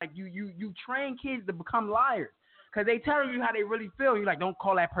tell them, like, you train kids to become liars. Because they tell you how they really feel. You're like, don't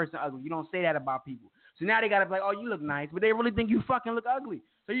call that person ugly. You don't say that about people. So now they got to be like, oh, you look nice. But they really think you fucking look ugly.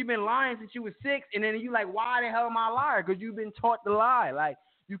 So you've been lying since you was 6, and then you like, why the hell am I a liar? Because you've been taught to lie. Like,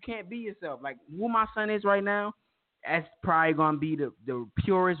 you can't be yourself. Like, who my son is right now, that's probably going to be the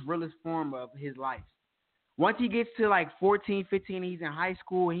purest, realest form of his life. Once he gets to like 14, 15, he's in high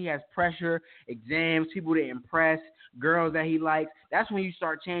school and he has pressure, exams, people to impress, girls that he likes. That's when you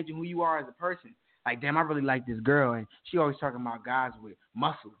start changing who you are as a person. Like, damn, I really like this girl, and she always talking about guys with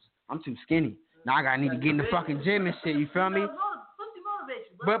muscles. I'm too skinny. Now I gotta need to get in the fucking gym and shit. You feel me?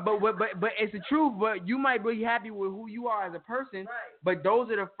 But it's the truth. But you might be happy with who you are as a person. Right. But those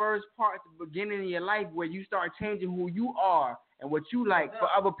are the first parts, the beginning of your life, where you start changing who you are and what you like for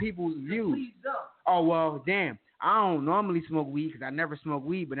other people's views. Oh, well, damn. I don't normally smoke weed because I never smoked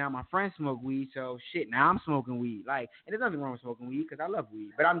weed, but now my friends smoke weed, so shit, now I'm smoking weed. Like, and there's nothing wrong with smoking weed because I love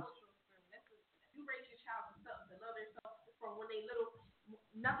weed. But You raise your child to love themselves from when they little,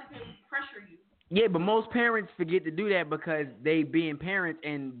 nothing can pressure you. Yeah, but most parents forget to do that because they being parents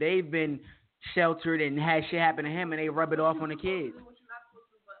and they've been sheltered and had shit happen to him and they rub it off on the kids.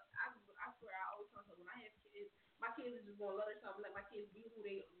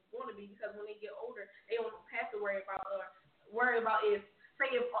 Because when they get older, they don't have to worry about is say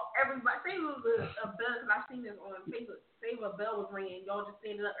if everybody say it was a bell, because I've seen this on Facebook. Say if a bell was ringing, y'all just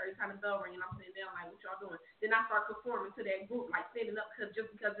standing up every time the bell ringing. I'm sitting down like, what y'all doing? Then I start conforming to that group, like standing up because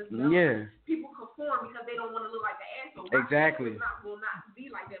this bell. Yeah. People conform because they don't want to look like an asshole. Exactly. My kid will not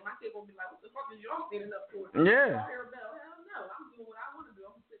be like that. My kid will be like, what the fuck is y'all standing up for? Yeah. Y'all hear a bell? Hell no. I'm doing what I want to do.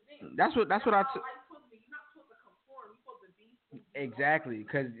 I'm sitting down. That's what I. Exactly,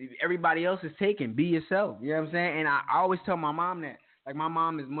 because everybody else is taken. Be yourself. You know what I'm saying? And I always tell my mom that. Like, my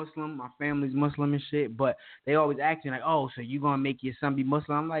mom is Muslim, my family's Muslim and shit, but they always ask me, like, oh, so you going to make your son be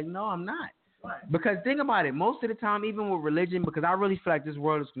Muslim? I'm like, no, I'm not. Right. Because think about it. Most of the time, even with religion, because I really feel like this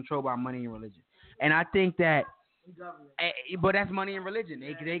world is controlled by money and religion. And I think that, but that's money and religion.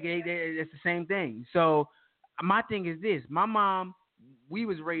 It's the same thing. So my thing is this. My mom, we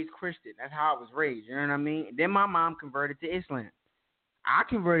was raised Christian. That's how I was raised. You know what I mean? Then my mom converted to Islam. I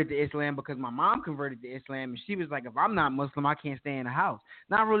converted to Islam because my mom converted to Islam, and she was like, if I'm not Muslim, I can't stay in the house.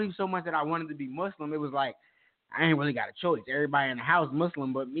 Not really so much that I wanted to be Muslim. It was like, I ain't really got a choice. Everybody in the house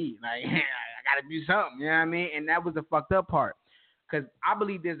Muslim but me. Like, I got to do something. You know what I mean? And that was the fucked up part. Because I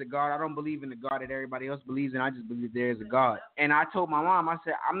believe there's a God. I don't believe in the God that everybody else believes in. I just believe there is a God. And I told my mom, I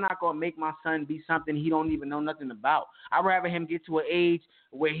said, I'm not going to make my son be something he don't even know nothing about. I'd rather him get to an age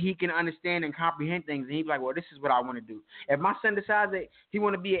where he can understand and comprehend things. And he'd be like, well, this is what I want to do. If my son decides that he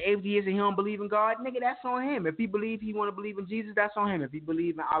want to be an atheist and he don't believe in God, nigga, that's on him. If he want to believe in Jesus, that's on him. If he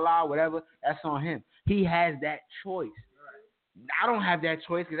believe in Allah, whatever, that's on him. He has that choice. I don't have that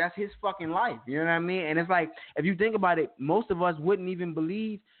choice because that's his fucking life. You know what I mean? And it's like, if you think about it, most of us wouldn't even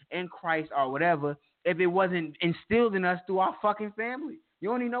believe in Christ or whatever if it wasn't instilled in us through our fucking family.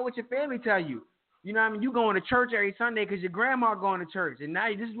 You only know what your family tell you. You know what I mean? You going to church every Sunday because your grandma going to church. And now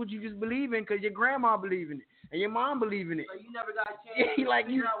this is what you just believe in because your grandma believe in it. and your mom believe in it. So you never got a chance to like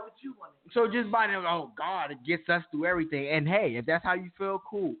figure out what you wanted. So just by them, oh God, it gets us through everything. And hey, if that's how you feel,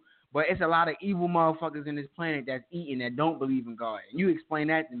 cool. But it's a lot of evil motherfuckers in this planet that's eating that don't believe in God. And you explain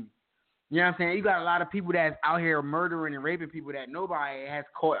that to me. You know what I'm saying? You got a lot of people that's out here murdering and raping people that nobody has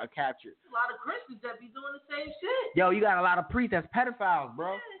caught or captured. A lot of Christians that be doing the same shit. Yo, you got a lot of priests that's pedophiles,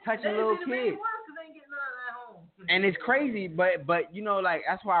 bro, touching little kids. And it's crazy, but you know, like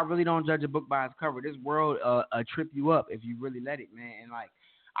that's why I really don't judge a book by its cover. This world trip you up if you really let it, man. And like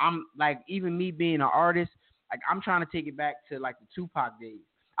I'm like even me being an artist, like I'm trying to take it back to like the Tupac days.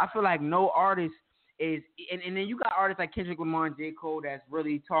 I feel like no artist is, and then you got artists like Kendrick Lamar and J. Cole that's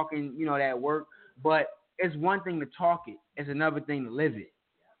really talking, you know, that work. But it's one thing to talk it, it's another thing to live it,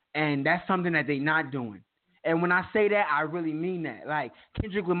 and that's something that they not doing. And when I say that, I really mean that. Like,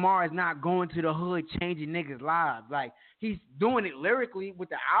 Kendrick Lamar is not going to the hood changing niggas' lives. Like, he's doing it lyrically with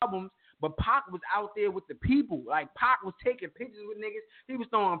the albums, but Pac was out there with the people. Like, Pac was taking pictures with niggas. He was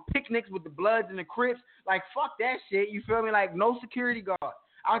throwing picnics with the Bloods and the Crips. Like, fuck that shit. You feel me? Like, no security guard.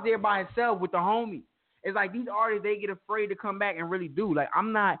 Out there by himself with the homies. It's like these artists, they get afraid to come back and really do. Like,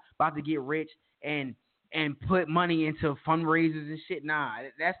 I'm not about to get rich and put money into fundraisers and shit. Nah,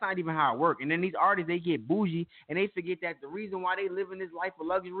 that's not even how it works. And then these artists, they get bougie, and they forget that the reason why they live in this life of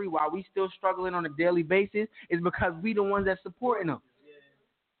luxury while we still struggling on a daily basis is because we the ones that's supporting them.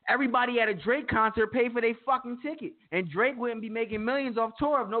 Everybody at a Drake concert paid for their fucking ticket, and Drake wouldn't be making millions off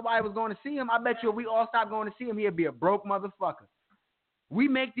tour if nobody was going to see him. I bet you if we all stopped going to see him, he'd be a broke motherfucker. We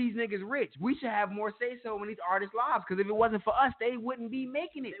make these niggas rich. We should have more say-so in these artists' lives, because if it wasn't for us, they wouldn't be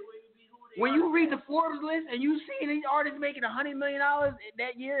making it. When you read the Forbes list and you see these artists making $100 million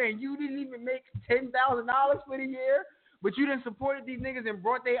that year and you didn't even make $10,000 for the year, but you done supported these niggas and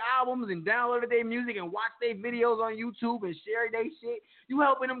brought their albums and downloaded their music and watched their videos on YouTube and shared their shit, you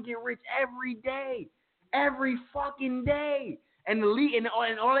helping them get rich every day. Every fucking day. And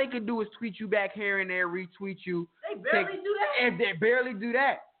all they could do is tweet you back here and there, retweet you. They barely do that. And they barely do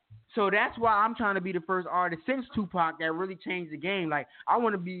that. So that's why I'm trying to be the first artist since Tupac that really changed the game. Like, I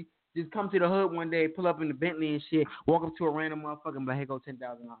want to be, just come to the hood one day, pull up in the Bentley and shit, walk up to a random motherfucker and be like, here go $10,000.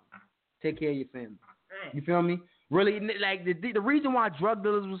 Take care of your family. You feel me? Really, like, the reason why drug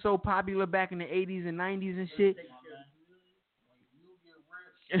dealers were so popular back in the 80s and 90s and shit.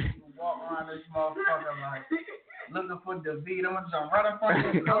 You walk around this motherfucker like, looking for the beat. I'm just right up front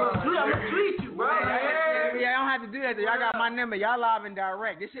of you. I'm gonna tweet you, bro. Yeah, I don't have to do that. Y'all got my number. Y'all live and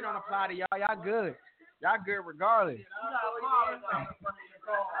direct. This shit don't apply to y'all. Y'all good. Y'all good regardless.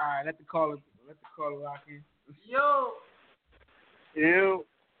 All right, let the caller lock in. Yo,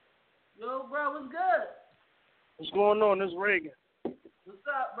 bro, what's good? What's going on? This is Reagan. What's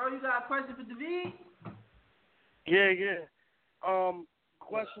up, bro? You got a question for David? Yeah.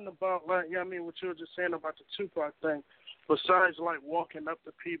 Question about, like, yeah, I mean, what you were just saying about the Tupac thing. Besides, like, walking up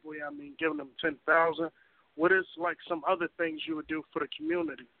to people, yeah, I mean, giving them $10,000, what is, like, some other things you would do for the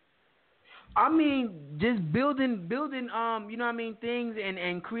community? I mean, just building, you know what I mean, things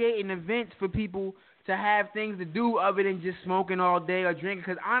and creating events for people to have things to do other than just smoking all day or drinking.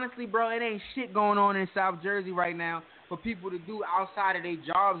 Because honestly, bro, it ain't shit going on in South Jersey right now for people to do outside of their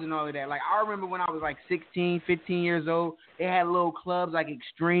jobs and all of that. Like, I remember when I was like 16, 15 years old, they had little clubs like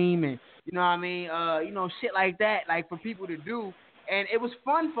Extreme and, you know what I mean, shit like that, like for people to do. And it was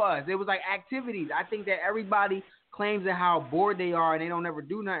fun for us. It was like activities. I think that everybody claims of how bored they are and they don't ever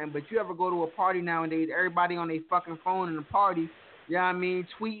do nothing. But you ever go to a party nowadays, everybody on their fucking phone in the party, you know what I mean,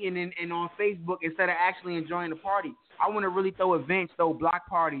 tweeting and on Facebook instead of actually enjoying the party. I want to really throw events, throw block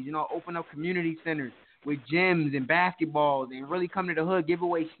parties, open up community centers with gyms and basketballs and really come to the hood, give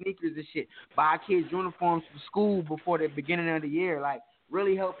away sneakers and shit, buy kids uniforms for school before the beginning of the year, like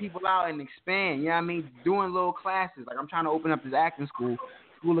really help people out and expand, you know what I mean, doing little classes. Like I'm trying to open up this acting school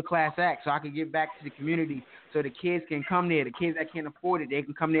of class act, so I can give back to the community so the kids can come there. The kids that can't afford it, they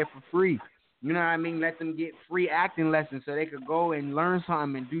can come there for free. You know what I mean? Let them get free acting lessons so they could go and learn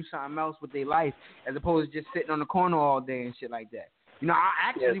something and do something else with their life as opposed to just sitting on the corner all day and shit like that. I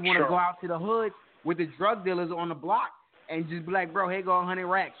actually want to go out to the hood with the drug dealers on the block and just be like, bro, here go 100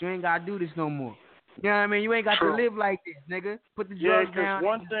 racks. You ain't got to do this no more. You know what I mean? You ain't got to live like this, nigga. Put the drugs down.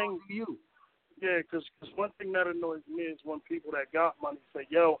 Because one thing that annoys me is when people that got money say,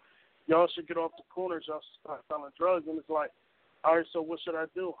 yo, y'all should get off the corners, y'all should start selling drugs. And it's like, all right, so what should I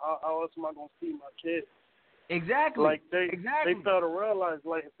do? How else am I going to feed my kids? Exactly. Like, they fail to realize,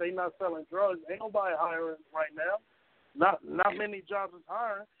 like, if they not selling drugs, ain't nobody hiring right now. Not many jobs is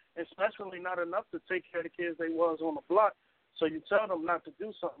hiring, especially not enough to take care of the kids they was on the block. So you tell them not to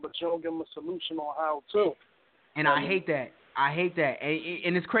do something, but you don't give them a solution on how to. And I hate that. I hate that,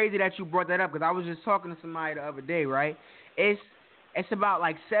 and it's crazy that you brought that up because I was just talking to somebody the other day, right? It's about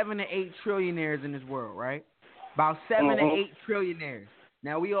like 7 to 8 trillionaires in this world, right? About 7 to 8 trillionaires.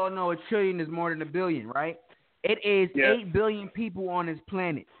 Now we all know a trillion is more than a billion, right? It is 8 billion people on this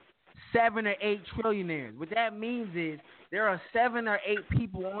planet. 7 or 8 trillionaires. What that means is there are 7 or 8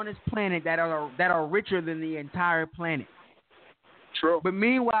 people on this planet that are richer than the entire planet. True. But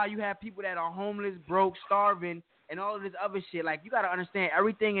meanwhile, you have people that are homeless, broke, starving, and all of this other shit. Like, you got to understand,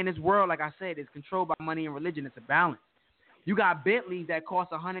 everything in this world, like I said, is controlled by money and religion. It's a balance. You got Bentleys that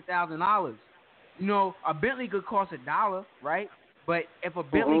cost $100,000. You know, a Bentley could cost $1, right? But if a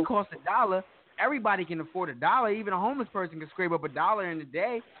Bentley costs $1, everybody can afford $1. Even a homeless person can scrape up $1 in a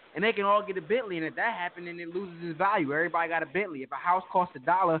day, and they can all get a Bentley. And if that happens, then it loses its value. Everybody got a Bentley. If a house costs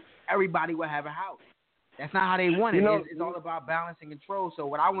 $1, everybody will have a house. That's not how they want it. It's all about balance and control. So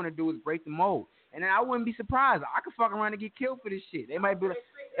what I want to do is break the mold. And then I wouldn't be surprised. I could fuck around and get killed for this shit. They might be like,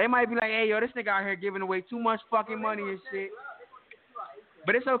 hey, yo, this nigga out here giving away too much fucking money and shit.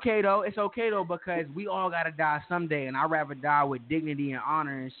 But it's okay though. It's okay though because we all gotta die someday, and I'd rather die with dignity and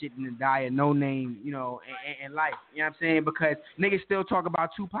honor and shit than to die at no name, you know, in life. You know what I'm saying? Because niggas still talk about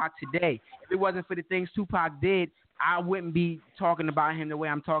Tupac today. If it wasn't for the things Tupac did, I wouldn't be talking about him the way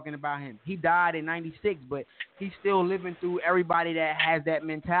I'm talking about him. He died in '96, but he's still living through everybody that has that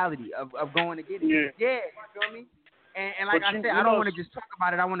mentality of going to get it. Yeah, you feel me? And like I said, I don't want to just talk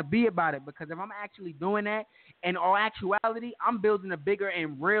about it. I want to be about it because if I'm actually doing that, in all actuality, I'm building a bigger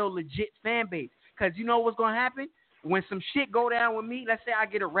and real legit fan base. Because you know what's going to happen? When some shit go down with me, let's say I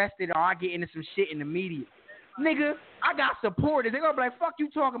get arrested or I get into some shit in the media. Nigga, I got supporters. They're going to be like, fuck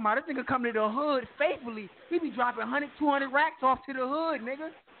you talking about? This nigga come to the hood faithfully. He be dropping 100, 200 racks off to the hood, nigga.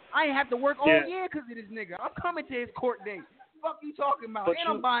 I ain't have to work all year because of this nigga. I'm coming to his court date. Fuck you talking about? And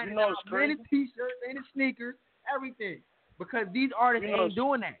I'm buying his t-shirts and his sneakers. Everything, because these artists ain't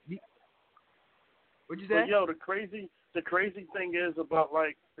doing that. What'd you say? Yo, the crazy thing is about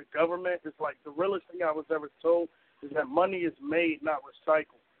like the government is like the realest thing I was ever told is that money is made, not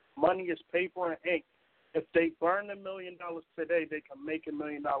recycled. Money is paper and ink. If they burn $1 million today, they can make $1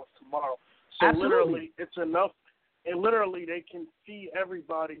 million tomorrow. So literally, it's enough, and literally they can feed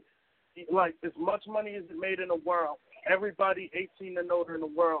everybody. Like as much money as it made in the world, everybody 18 and older in the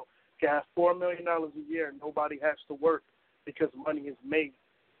world have $4 million a year. Nobody has to work because money is made.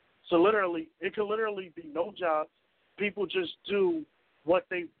 So literally, it could literally be no jobs. People just do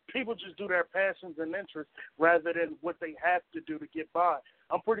their passions and interests rather than what they have to do to get by.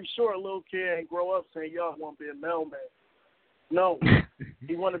 I'm pretty sure a little kid ain't grow up saying, "Yo, I want to be a mailman." No,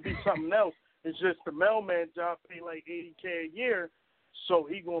 he want to be something else. It's just the mailman job pay like $80K a year, so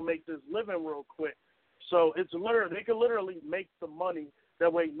he gonna make this living real quick. So it's literally they could literally make the money.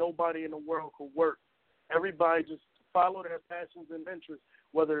 That way nobody in the world could work. Everybody just follow their passions and interests,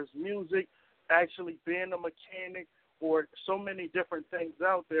 whether it's music, actually being a mechanic, or so many different things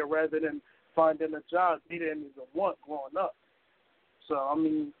out there rather than finding a job they didn't even want growing up. So, I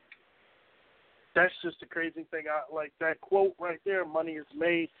mean, that's just the crazy thing. I like that quote right there, money is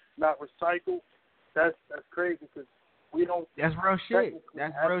made, not recycled. That's crazy because we don't. That's real shit.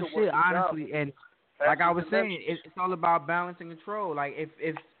 That's real shit, honestly. And like I was saying, it's all about balance and control. Like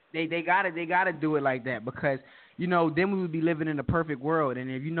if they gotta do it like that because you know then we would be living in a perfect world. And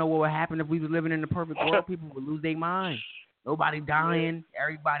if you know what would happen if we was living in a perfect world, people would lose their mind. Nobody dying,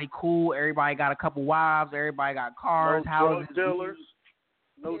 everybody cool, everybody got a couple wives, everybody got cars, houses.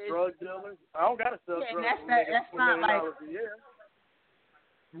 No drug dealers. I don't gotta sell drugs. That's not like a year.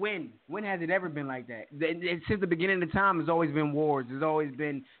 When has it ever been like that? Since the beginning of time, there's always been wars. There's always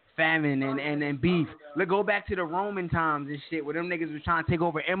been famine and beef. Let's go back to the Roman times and shit where them niggas was trying to take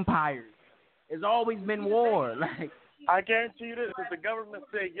over empires. There's always been war. Like I guarantee you this, if the government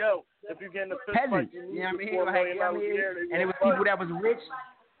said, yo, if you get in a fist fight, you need $4 million a year. And it was people that was rich.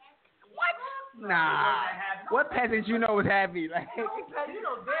 What? Nah. What peasants you know was happy? Like You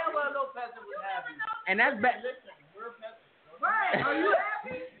know damn well no peasant was happy. And that's back. Right? Are you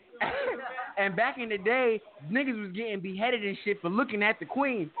happy? And back in the day, niggas was getting beheaded and shit for looking at the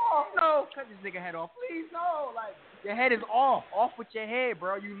queen. Oh no, cut this nigga head off, please no. Like your head is off with your head,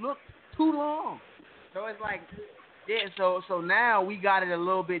 bro. You look too long. So it's like, yeah. So now we got it a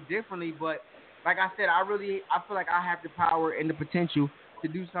little bit differently, but like I said, I feel like I have the power and the potential to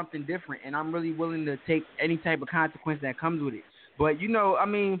do something different, and I'm really willing to take any type of consequence that comes with it. But you know, I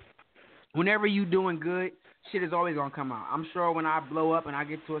mean, whenever you doing good, shit is always gonna come out. I'm sure when I blow up and I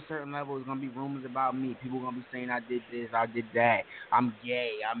get to a certain level, it's gonna be rumors about me. People gonna be saying I did this, I did that, I'm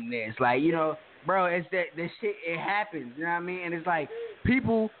gay, I'm this. Like, you know, bro, it's that shit. It happens. You know what I mean? And it's like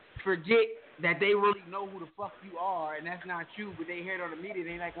people forget that they really know who the fuck you are, and that's not you, but they hear it on the media,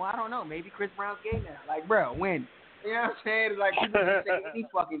 they like, well, I don't know, maybe Chris Brown's gay now. Like, bro, when? You know what I'm saying? It's like, people can say any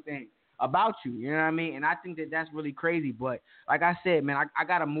fucking thing about you, you know what I mean? And I think that that's really crazy, but like I said, man, I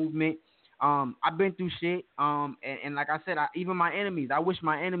got a movement. I've been through shit, and like I said, even my enemies, I wish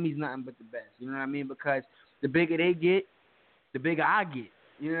my enemies nothing but the best, you know what I mean? Because the bigger they get, the bigger I get,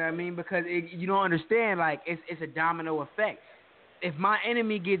 you know what I mean? Because you don't understand, like, it's a domino effect. If my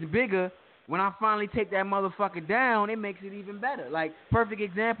enemy gets bigger, when I finally take that motherfucker down, it makes it even better. Like, perfect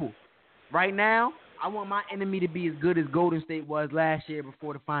example. Right now, I want my enemy to be as good as Golden State was last year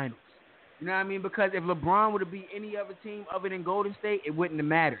before the finals. You know what I mean? Because if LeBron would have beat any other team other than Golden State, it wouldn't have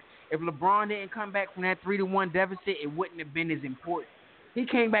mattered. If LeBron didn't come back from that 3-1 deficit, it wouldn't have been as important. He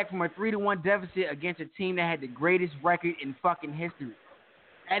came back from a 3-1 deficit against a team that had the greatest record in fucking history.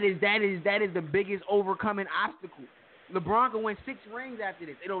 That is the biggest overcoming obstacle. LeBron can win 6 rings after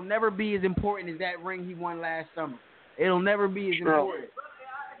this. It'll never be as important as that ring he won last summer. It'll never be as important.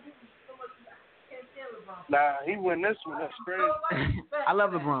 Nah, he won this one. That's crazy. I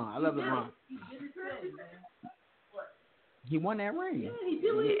love LeBron. He won that ring.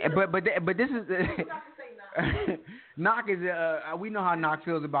 Yeah, but this is Knock is we know how Knock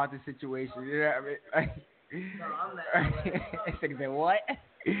feels about this situation. You know what I mean? No, I'm not. Say what?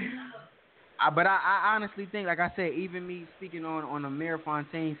 But I honestly think, like I said, even me speaking on Amir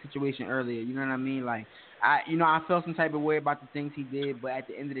Fontaine's situation earlier, you know what I mean? Like, I felt some type of way about the things he did, but at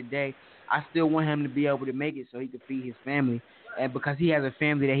the end of the day, I still want him to be able to make it so he could feed his family, and because he has a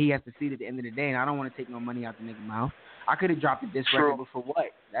family that he has to feed at the end of the day, and I don't want to take no money out the nigga's mouth. I could have dropped the disc record, but for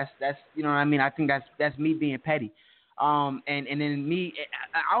what? That's you know what I mean? I think that's me being petty. And then me,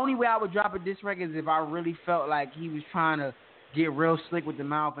 the only way I would drop a disc record is if I really felt like he was trying to get real slick with the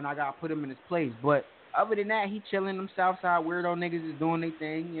mouth, and I gotta put him in his place. But other than that, he chilling. Them Southside weirdo niggas is doing their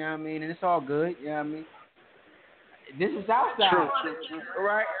thing. You know what I mean? And it's all good. You know what I mean? This is Southside. True.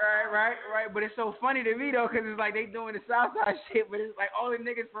 Right. But it's so funny to me though, because it's like they doing the Southside shit, but it's like all the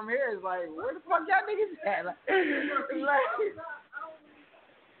niggas from here is like, where the fuck y'all niggas at? Like,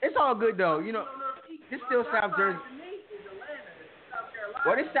 it's all good though. You know, this still South Jersey.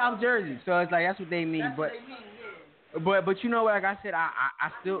 Well, it's South Jersey, so it's like that's what they mean. But you know what? Like I said, I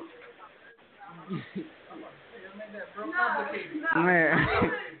still. Man.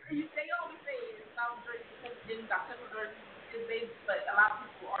 They always say it's South Jersey because then got Central Jersey is big, but a lot of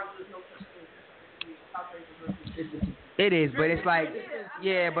people argue there's no such thing. South Jersey. It is, but it's like,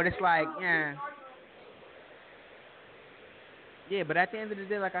 yeah, but it's like, yeah. Yeah, but at the end of the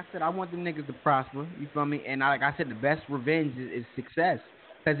day, like I said, I want them niggas to prosper. You feel me? And like I said, the best revenge is success.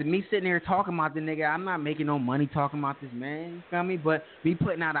 Because me sitting here talking about the nigga, I'm not making no money talking about this man. You feel me? But me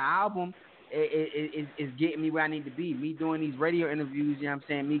putting out an album is getting me where I need to be. Me doing these radio interviews, you know what I'm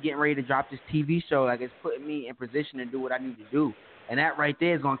saying? Me getting ready to drop this TV show, like it's putting me in position to do what I need to do. And that right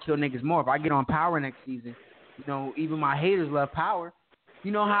there is going to kill niggas more. If I get on Power next season, you know, even my haters love Power. You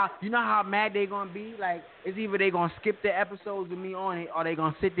know how mad they gonna be? Like, it's either they gonna skip the episodes with me on it, or they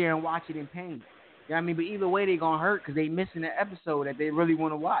gonna sit there and watch it in pain. You know what I mean? But either way, they gonna hurt because they missing the episode that they really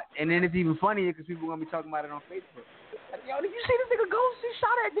want to watch. And then it's even funnier because people gonna be talking about it on Facebook. Like, yo, did you see this nigga ghost who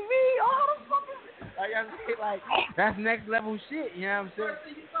shot at the V? Oh, how the fuck is it? Like, I'm saying, like, that's next level shit. You know what I'm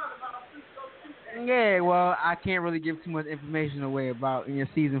saying? Yeah, well, I can't really give too much information away about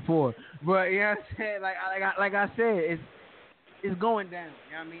season 4. But you know what I'm saying? Like I said, it's going down,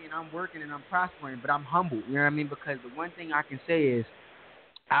 you know what I mean? And I'm working and I'm prospering, but I'm humble, you know what I mean? Because the one thing I can say is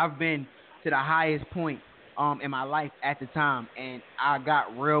I've been to the highest point in my life at the time, and I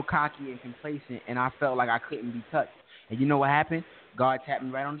got real cocky and complacent, and I felt like I couldn't be touched. And you know what happened? God tapped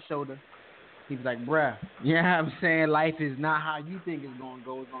me right on the shoulder. He was like, bruh, you know what I'm saying? Life is not how you think it's going to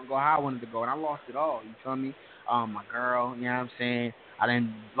go. It's going to go how I wanted to go. And I lost it all, you feel me? My girl, you know what I'm saying? I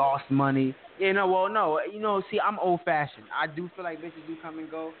done lost money. You know, well, no, see, I'm old-fashioned. I do feel like bitches do come and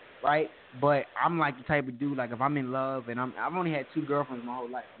go, right? But I'm like the type of dude, like, if I'm in love, and I've only had 2 girlfriends my whole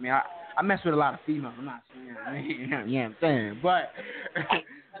life. I mean, I mess with a lot of females. I'm not saying, you know what I'm saying?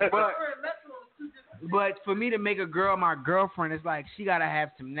 But for me to make a girl my girlfriend, it's like she got to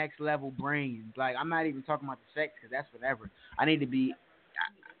have some next-level brains. Like, I'm not even talking about the sex, because that's whatever. I need to be,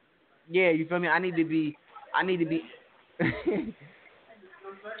 yeah, you feel me? I need to be.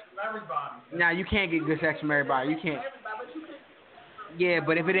 Now you can't get good sex from everybody. You can't. Yeah,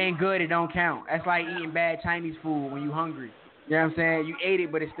 but if it ain't good, it don't count. That's like eating bad Chinese food when you hungry. You know what I'm saying? You ate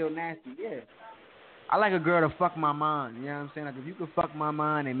it, but it's still nasty. Yeah. I like a girl to fuck my mind. You know what I'm saying? Like, if you could fuck my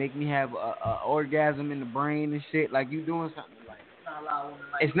mind and make me have a orgasm in the brain and shit, like you doing something like. not a lot of women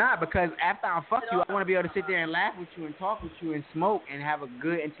like It's not, because after I fuck you, I want to be able to sit there and laugh with you and talk with you and smoke and have a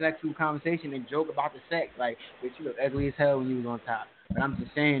good intellectual conversation and joke about the sex. Like, bitch, you look ugly as hell when you was on top. But I'm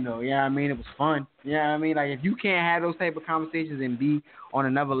just saying, though, yeah, I mean, it was fun. Yeah, I mean, like, if you can't have those type of conversations and be on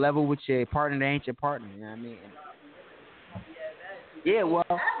another level with your partner, that ain't your partner. You know what I mean? Yeah, well,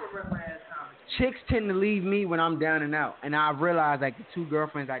 chicks tend to leave me when I'm down and out, and I realized, like, the two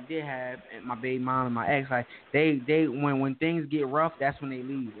girlfriends I did have, and my baby mom and my ex, like, they when things get rough, that's when they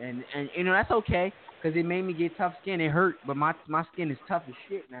leave, and you know, that's okay, because it made me get tough skin. It hurt, but my skin is tough as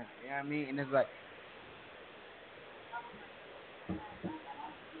shit now. You know what I mean? And it's like,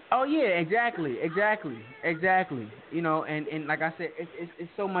 oh yeah, exactly. You know, and like I said,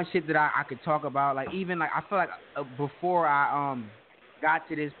 it's so much shit that I could talk about. Like, even like, I feel like before I got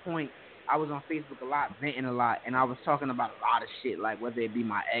to this point, I was on Facebook a lot, venting a lot, and I was talking about a lot of shit, like whether it be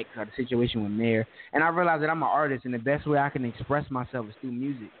my ex or the situation with Mayor. And I realized that I'm an artist, and the best way I can express myself is through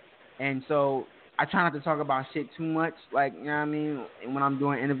music. And so I try not to talk about shit too much, like, you know what I mean, when I'm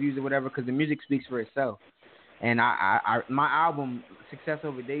doing interviews or whatever, because the music speaks for itself. And my album, Success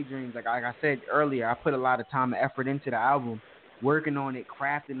Over Daydreams, like I said earlier, I put a lot of time and effort into the album, working on it,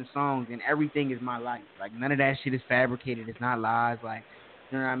 crafting the songs, and everything is my life. Like, none of that shit is fabricated. It's not lies. Like,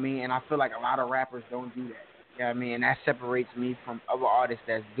 you know what I mean? And I feel like a lot of rappers don't do that. You know what I mean? And that separates me from other artists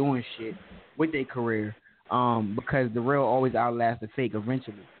that's doing shit with their career, because the real always outlasts the fake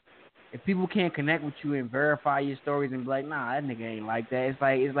eventually. If people can't connect with you and verify your stories and be like, nah, that nigga ain't like that. It's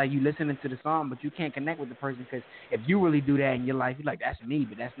like you listening to the song, but you can't connect with the person, because if you really do that in your life, you're like, that's me,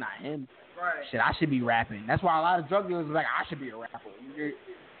 but that's not him. Right. Shit, I should be rapping. That's why a lot of drug dealers are like, I should be a rapper. I shouldn't be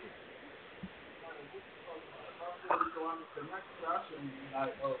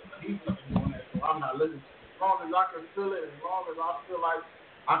like, oh, he's doing that, so I'm not listening. As long as I can feel it, as long as I feel like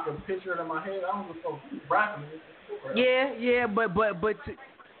I can picture it in my head, I don't give a fuck who's rapping it. Yeah, but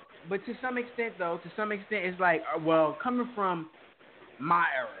to some extent, though, it's like, well, coming from my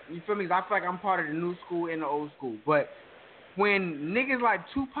era, you feel me? 'Cause I feel like I'm part of the new school and the old school. But when niggas like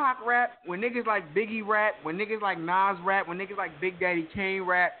Tupac rap, when niggas like Biggie rap, when niggas like Nas rap, when niggas like Big Daddy Kane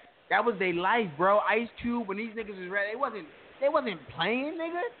rap, that was their life, bro. Ice Cube, when these niggas was rap, they wasn't playing,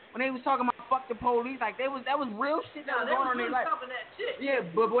 nigga. When they was talking about fuck the police, like that was real shit that was going on in their life. That shit. Yeah,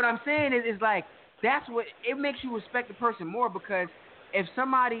 but what I'm saying is like, that's what it makes you respect the person more, because if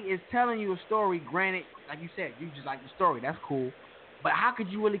somebody is telling you a story, granted, like you said, you just like the story, that's cool. But how could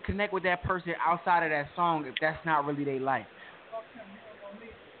you really connect with that person outside of that song if that's not really their life?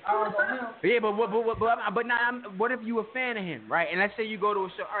 Yeah, but now, what if you a fan of him, right? And let's say you go to a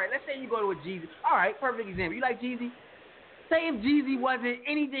show. All right, let's say you go to a Jeezy. All right, perfect example. You like Jeezy? Say if Jeezy wasn't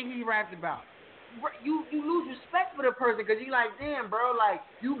anything he rapped about, you lose respect for the person, because you like, damn, bro, like,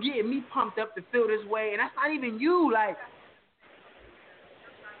 you getting me pumped up to feel this way, and that's not even you, like.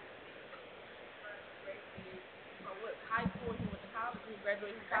 High school, he went to college, he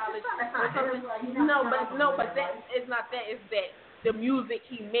graduated from college. No, but that it's not that. It's that the music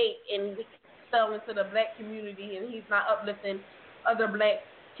he made and fell into the black community, and he's not uplifting other black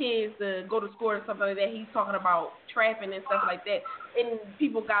kids to go to school or something like that. He's talking about trapping and stuff like that, and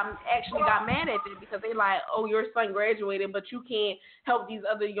people actually got mad at it, because they like, oh, your son graduated, but you can't help these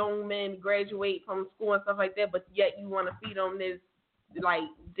other young men graduate from school and stuff like that, but yet you want to feed them this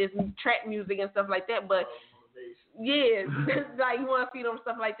trap music and stuff like that. But yeah, like, you want to feed them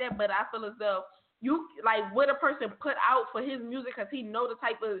stuff like that. But I feel as though you, like, what a person put out for his music, because he know the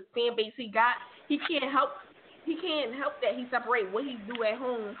type of fan base he got, he can't help that he separate what he do at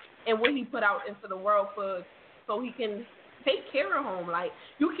home and what he put out into the world so he can take care of home. Like,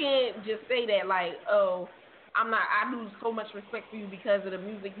 you can't just say that, like, oh, I lose so much respect for you because of the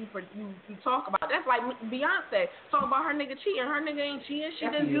music you talk about. That's like Beyonce talk about her nigga cheating. Her nigga ain't cheating. She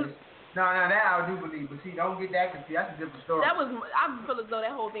didn't use. No, that I do believe, but see, don't get that confused. That's a different story. I feel as though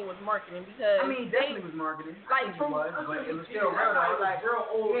that whole thing was marketing, because definitely was marketing. Like, but it was still real though. Like, real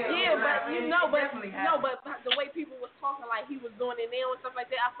old. Yeah, but but the way people was talking, like he was doing it now and stuff like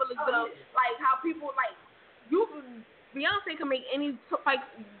that, I feel as though like how people like Beyonce can make any like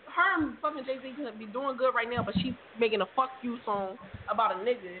her and fucking Jay-Z could be doing good right now, but she's making a fuck you song about a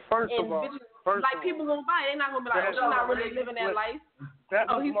nigga. First of all, people gonna buy it. They're not gonna be like, oh, she's not really living that life. That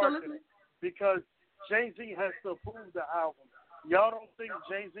was he's still listening? Because Jay-Z has to approve the album. Y'all don't think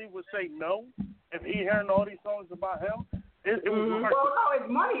Jay-Z would say no if he hearing all these songs about him? It was marketing. Well, no, it's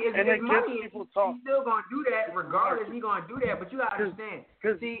money. It's money. People talk. He's still gonna do that regardless. He's gonna do that, but you gotta understand.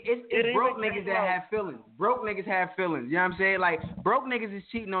 See, it's broke niggas that have feelings. Broke niggas have feelings. You know what I'm saying? Like, broke niggas is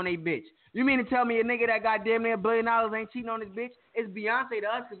cheating on their bitch. You mean to tell me a nigga that got damn near $1 billion ain't cheating on his bitch? It's Beyonce to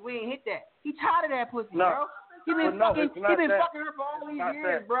us, because we ain't hit that. He tired of that pussy, bro. He been fucking her for all these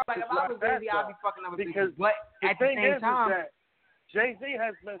years, bro. Like, if I was Jay-Z, I'd be fucking up with bitches. But at the same time, that Jay-Z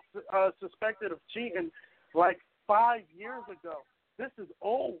has been suspected of cheating like 5 years ago. This is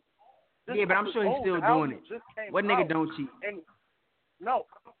old. But I'm sure he's still doing it. What nigga don't cheat? And no,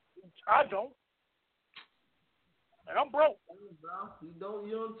 I don't. And I'm broke. You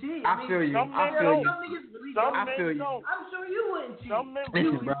don't cheat. I feel you. Some I feel you. I'm sure you wouldn't cheat. Some men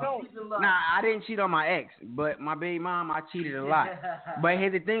Listen, really bro. don't. Nah, I didn't cheat on my ex, but my baby mom, I cheated a lot. But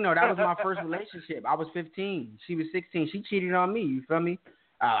here's the thing, though. That was my first relationship. I was 15. She was 16. She cheated on me. You feel me?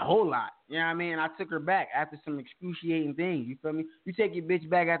 A whole lot. You know what I mean? I took her back after some excruciating things. You feel me? You take your bitch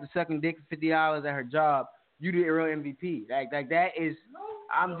back after sucking dick for $50 at her job. You the real MVP. Like that is.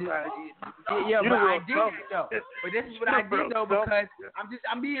 I'm just. Yeah, but I did it though. But this is what I did though because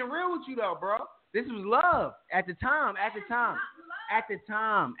I'm being real with you though, bro. This was love at the time.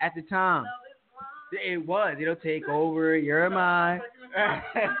 It was. It'll take over. You're mine.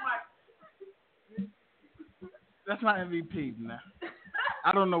 That's my MVP, man.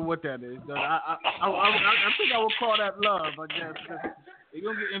 I don't know what that is. Though. I think I would call that love. I guess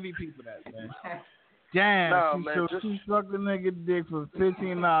you're gonna get MVP for that, man. Damn, she sucked the nigga dick for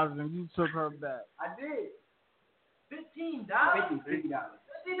 $15 and you took her back. I did. $15. $50.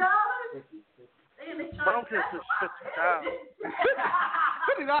 I don't care if it's $50.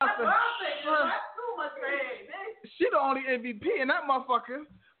 $50. She the only MVP in that motherfucker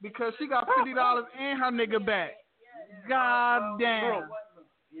because she got $50 and her nigga back. God damn.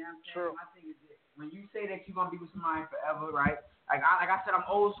 Yeah, true. I think it's when you say that you're gonna be with somebody forever, right? Like I said, I'm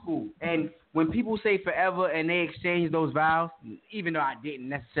old school, and when people say forever and they exchange those vows, even though I didn't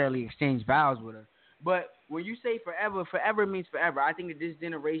necessarily exchange vows with her, but when you say forever, forever means forever. I think that this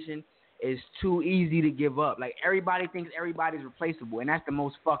generation is too easy to give up. Like everybody thinks everybody's replaceable, and that's the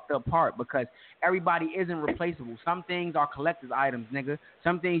most fucked up part because everybody isn't replaceable. Some things are collector's items, nigga.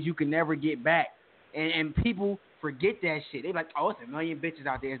 Some things you can never get back, and people forget that shit. They like, oh, it's a million bitches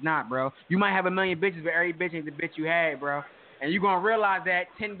out there. It's not, bro. You might have a million bitches, but every bitch ain't the bitch you had, bro. And you're going to realize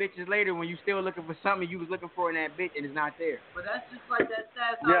that 10 bitches later when you still looking for something you was looking for in that bitch and it's not there. But that's just like that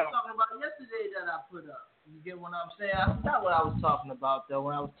stats I was talking about yesterday that I put up. You get what I'm saying? I forgot what I was talking about, though,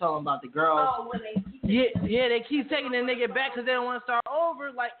 when I was talking about the girls. Oh, when they keep they keep taking the nigga back because they don't want to start over.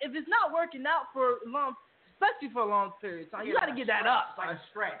 Like, if it's not working out for long, especially for a long period of time, you got to get that up. Like a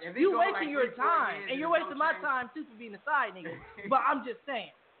stretch. You wasting your time, and you're wasting my time, too, for being a side nigga. But I'm just saying,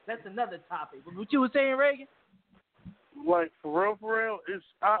 that's another topic. But what you were saying, Reagan? Like, for real,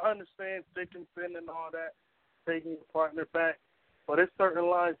 I understand thick and thin and all that, taking your partner back, but it's certain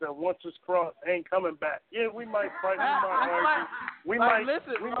lines that once it's crossed ain't coming back. Yeah, we might fight, we might argue,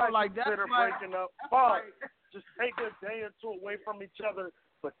 we might consider breaking up. Fine, just take a day or two away from each other,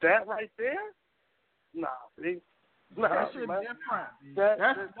 but that right there? Nah, see? Nah, that shit different.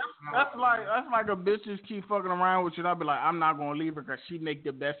 That's like a bitch just keep fucking around with you. I'll be like, I'm not gonna leave her because she make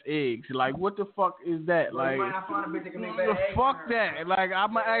the best eggs. Like, what the fuck is that? Like, fuck that. Like,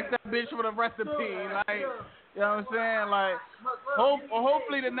 I'm gonna ask that bitch for the recipe. Like, you know what I'm saying? Like,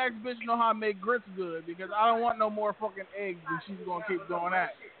 hopefully the next bitch know how to make grits good because I don't want no more fucking eggs and she's gonna keep doing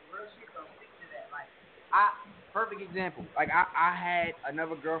that. Perfect example. Like I had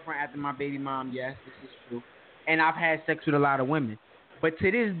another girlfriend after my baby mom. Yes, this is true. And I've had sex with a lot of women. But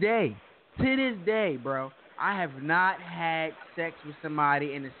to this day, bro, I have not had sex with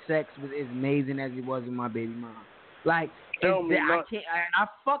somebody and the sex was as amazing as it was with my baby mom. Like, I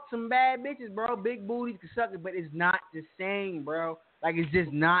fucked some bad bitches, bro. Big booties can suck it, but it's not the same, bro. Like, it's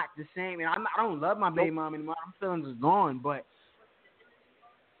just not the same. And I don't love my baby mom anymore. My feelings is gone, but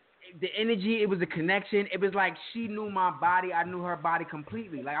the energy, it was a connection. It was like she knew my body. I knew her body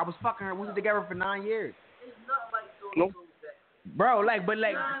completely. Like, I was fucking her. We were together for 9 years. Nope. Bro, like, but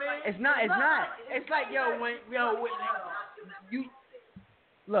like, it's not. It's like, when you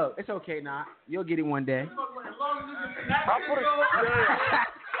look, it's okay, nah. You'll get it one day. I'll put it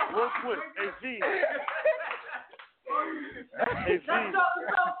real quick. Hey, Z.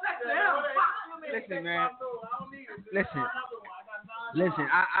 Listen, man. Listen.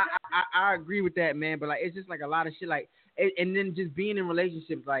 I agree with that, man. But like, it's just like a lot of shit, like. And then just being in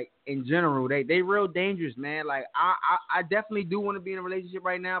relationships, like, in general, they real dangerous, man. Like, I definitely do want to be in a relationship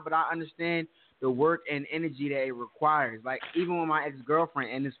right now, but I understand the work and energy that it requires. Like, even with my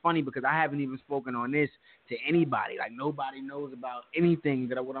ex-girlfriend, and it's funny because I haven't even spoken on this to anybody. Like, nobody knows about anything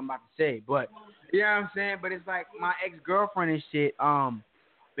that what I'm about to say. But, you know what I'm saying? But it's like my ex-girlfriend and shit,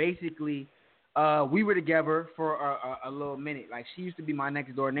 basically, we were together for a little minute. Like, she used to be my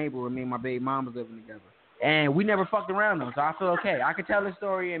next-door neighbor when me and my baby mom was living together. And we never fucked around though, so I feel okay. I could tell the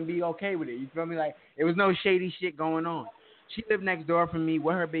story and be okay with it. You feel me? Like it was no shady shit going on. She lived next door from me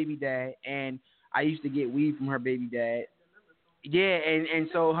with her baby dad, and I used to get weed from her baby dad. Yeah, and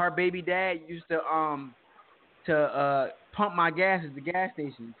so her baby dad used to pump my gas at the gas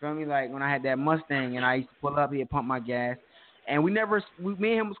station. You feel me? Like when I had that Mustang and I used to pull up, he'd pump my gas. And me and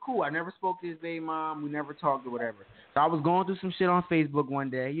him was cool. I never spoke to his baby mom. We never talked or whatever. So I was going through some shit on Facebook one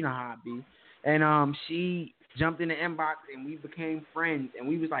day. You know how I be. And she jumped in the inbox and we became friends. And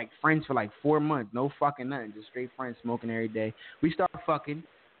we was like friends for like 4 months. No fucking nothing. Just straight friends smoking every day. We started fucking.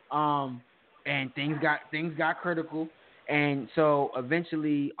 And things got critical. And so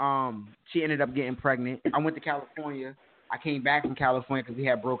eventually she ended up getting pregnant. I went to California. I came back from California because we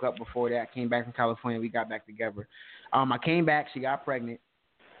had broke up before that. I came back from California. We got back together. I came back. She got pregnant.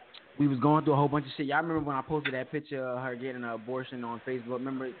 We was going through a whole bunch of shit. Y'all remember when I posted that picture of her getting an abortion on Facebook?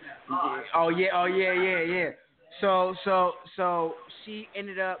 Remember? Oh yeah. So she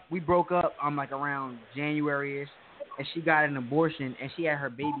ended up. We broke up. Like around January-ish, and she got an abortion, and she had her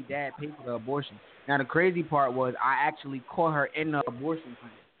baby dad pay for the abortion. Now the crazy part was I actually caught her in the abortion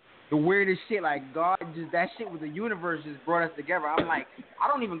clinic. The weirdest shit, like God just that shit with the universe just brought us together. I'm like, I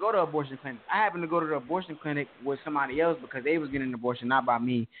don't even go to abortion clinics. I happened to go to the abortion clinic with somebody else because they was getting an abortion, not by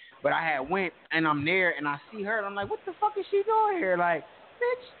me. But I had went and I'm there and I see her and I'm like, what the fuck is she doing here? Like,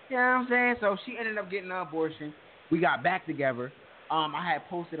 bitch, you know what I'm saying? So she ended up getting an abortion. We got back together. I had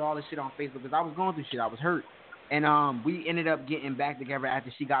posted all this shit on Facebook because I was going through shit. I was hurt. And we ended up getting back together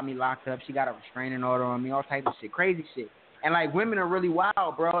after she got me locked up. She got a restraining order on me, all types of shit, crazy shit. And, like, women are really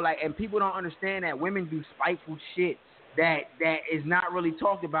wild, bro. Like, and people don't understand that women do spiteful shit that is not really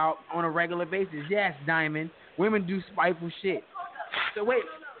talked about on a regular basis. Yes, Diamond, women do spiteful shit. So, wait.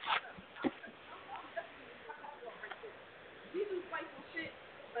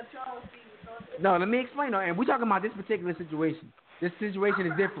 No, let me explain, though. And we're talking about this particular situation. This situation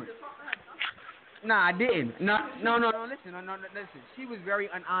is different. Nah, I didn't. No, listen. She was very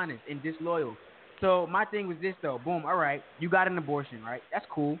unhonest and disloyal. So my thing was this, though. Boom, all right, you got an abortion, right? That's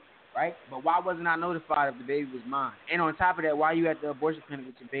cool, right? But why wasn't I notified if the baby was mine? And on top of that, why you at the abortion clinic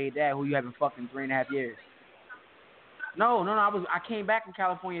with your baby dad who you haven't fucked in 3.5 years? No, I came back from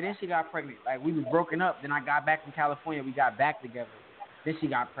California, then she got pregnant. Like, we was broken up, then I got back from California, we got back together. Then she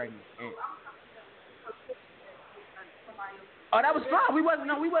got pregnant. And oh, that was fine. We wasn't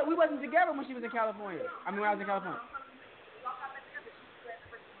together when she was in California. I mean, when I was in California.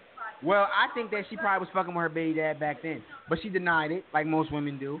 Well, I think that she probably was fucking with her baby dad back then, but she denied it, like most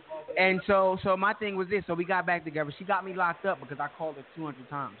women do. And so my thing was this. So we got back together. She got me locked up because I called her 200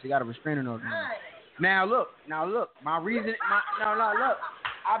 times. She got a restraining order. Now look. My reason. Look.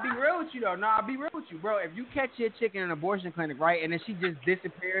 I'll be real with you though. No, I'll be real with you, bro. If you catch your chick in an abortion clinic, right, and then she just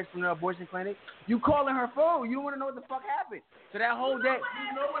disappears from the abortion clinic, you calling her phone. You don't want to know what the fuck happened. So that whole day.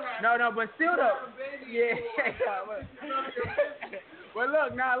 No, but still though. Yeah. But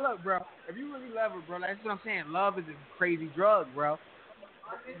look, bro. If you really love her, bro, that's what I'm saying. Love is a crazy drug, bro.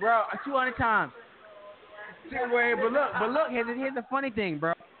 Bro, 200 times. But look. Here's the funny thing,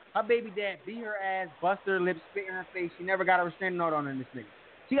 bro. Her baby dad beat her ass, bust her lips, spit in her face. She never got a restraining order on this nigga.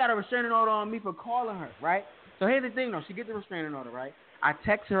 She got a restraining order on me for calling her, right? So here's the thing, though. She get the restraining order, right? I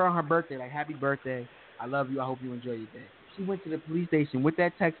text her on her birthday, like, happy birthday. I love you. I hope you enjoy your day. She went to the police station with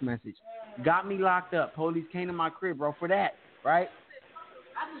that text message. Got me locked up. Police came to my crib, bro, for that, right?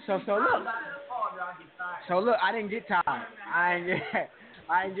 So look, I didn't get tired. I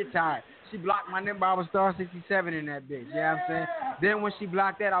didn't get tired. She blocked my number. I was star 67 in that bitch. You know what I'm saying? Then when she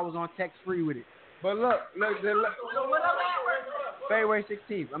blocked that, I was on text free with it. But look. February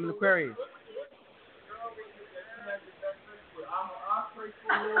 16th. I'm in Aquarius.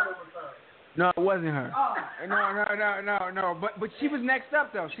 No, it wasn't her. No. But she was next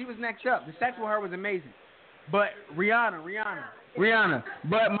up, though. She was next up. The sex with her was amazing. But Rihanna.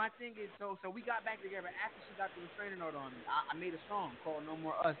 But my thing is, so we got back together after she got the restraining order on me. I made a song called No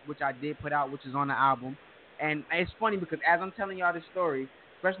More Us, which I did put out, which is on the album. And it's funny because as I'm telling y'all this story,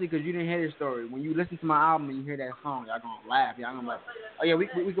 especially because you didn't hear this story, when you listen to my album and you hear that song, y'all gonna laugh. Y'all gonna be like, oh yeah, we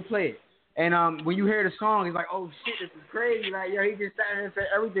could play it. And when you hear the song, it's like, oh shit, this is crazy. Like, yo, he just sat here and said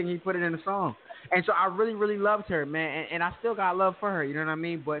everything. He put it in the song. And so I really, really loved her, man. And I still got love for her. You know what I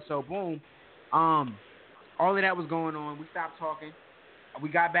mean? But so boom, all of that was going on. We stopped talking. We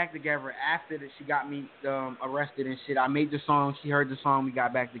got back together after that. She got me arrested and shit. I made the song. She heard the song. We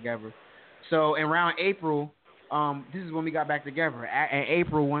got back together. So around April, this is when we got back together. In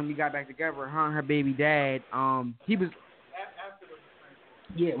April, when we got back together, her and her baby dad, he was.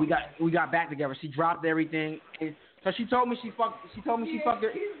 Yeah, we got back together. She dropped everything. And So she told me she fucked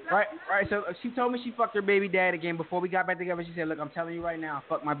her. Right. So she told me she fucked her baby dad again before we got back together. She said, "Look, I'm telling you right now, I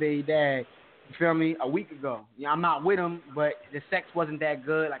fucked my baby dad. You feel me? A week ago. Yeah, I'm not with him, but the sex wasn't that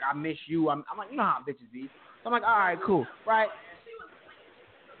good. Like I miss you. I'm like, you know how bitches be. So I'm like, all right, cool, right?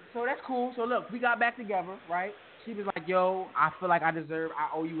 So that's cool. So look, we got back together, right? She was like, yo, I feel like I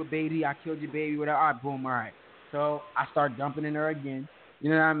owe you a baby. I killed your baby, whatever. All right, boom, all right. So I start dumping in her again. You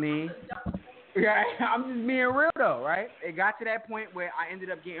know what I mean? Yeah, I'm just being real though, right? It got to that point where I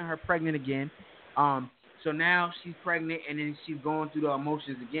ended up getting her pregnant again. So now she's pregnant and then she's going through the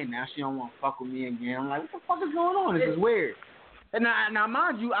emotions again. Now she don't want to fuck with me again. I'm like, what the fuck is going on? This is weird. And now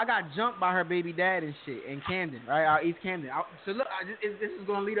mind you, I got jumped by her baby dad and shit in Camden, right? East Camden. So look, this is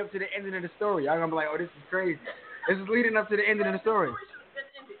going to lead up to the ending of the story. I'm going to be like, oh, this is crazy. This is leading up to the ending of the story.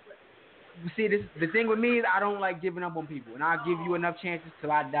 See, the thing with me is I don't like giving up on people. And I'll give you enough chances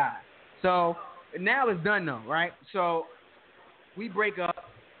till I die. So now it's done though, right? So we break up.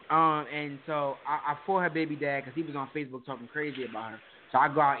 And so I fought her baby dad because he was on Facebook talking crazy about her. So I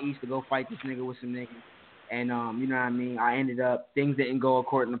go out east to go fight this nigga with some niggas. And, you know what I mean? I ended up, things didn't go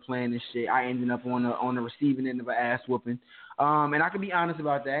according to plan and shit. I ended up on the receiving end of an ass whooping. And I can be honest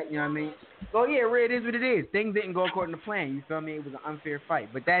about that, you know what I mean? So, yeah, it is what it is. Things didn't go according to plan, you feel me? It was an unfair fight.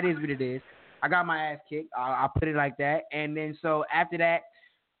 But that is what it is. I got my ass kicked. I put it like that. And then so after that,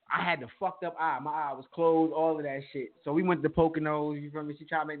 I had the fucked up eye. My eye was closed, all of that shit. So we went to the Poconos, you feel me? She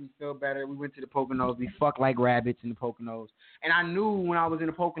tried to make me feel better. We went to the Poconos. We fucked like rabbits in the Poconos. And I knew when I was in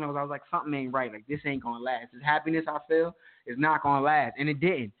the Poconos, I was like, something ain't right. Like, this ain't going to last. This happiness I feel is not going to last. And it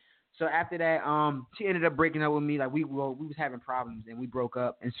didn't. So after that, she ended up breaking up with me. Like, we was having problems, and we broke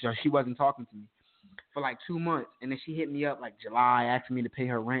up. And so she wasn't talking to me for like 2 months. And then she hit me up like July, asking me to pay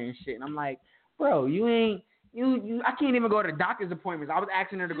her rent and shit. And I'm like, bro, you ain't. I can't even go to the doctor's appointments. I was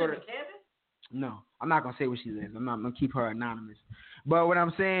asking her to go to. No, I'm not gonna say where she lives. I'm gonna keep her anonymous. But what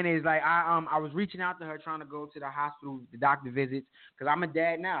I'm saying is, like, I was reaching out to her, trying to go to the hospital, the doctor visits, because I'm a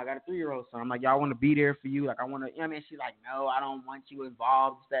dad now. I got a 3-year-old son. I'm like, y'all want to be there for you? Like, I want to, you know what I mean? She's like, no, I don't want you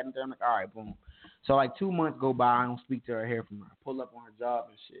involved. That and that. I'm like, all right, boom. So like 2 months go by, I don't speak to her, hear from her. I pull up on her job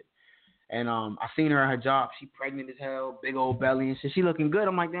and shit. And I seen her at her job. She pregnant as hell, big old belly and shit. She looking good.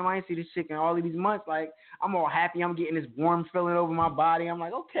 I'm like, damn, I ain't see this chick in all of these months. Like, I'm all happy. I'm getting this warm feeling over my body. I'm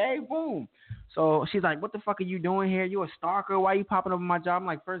like, okay, boom. So she's like, what the fuck are you doing here? You a stalker? Why you popping over my job? I'm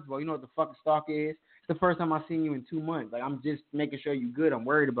like, first of all, you know what the fuck a stalker is? It's the first time I seen you in 2 months. Like, I'm just making sure you good. I'm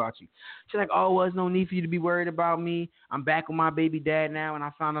worried about you. She's like, oh, well, there's no need for you to be worried about me. I'm back with my baby dad now, and I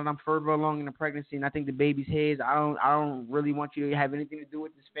found out I'm further along in the pregnancy, and I think the baby's his. I don't really want you to have anything to do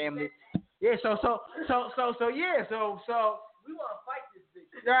with this family. Yeah, so yeah, so we want to fight this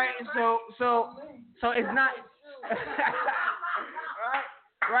bitch. Right, so it's not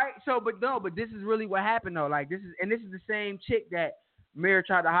right. So, but this is really what happened though. Like, this is the same chick that Mir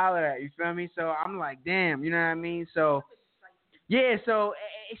tried to holler at. You feel me? So I'm like, damn, you know what I mean? So yeah, so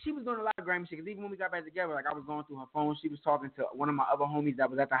she was doing a lot of grimy shit. Cause even when we got back together, like, I was going through her phone. She was talking to one of my other homies that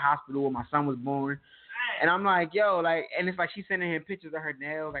was at the hospital when my son was born. And I'm like, yo, like, and it's like she's sending him pictures of her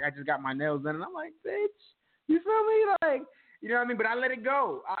nails. Like, I just got my nails done. And I'm like, bitch, you feel me? Like, you know what I mean? But I let it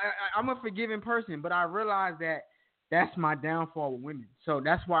go. I'm a forgiving person, but I realized that that's my downfall with women. So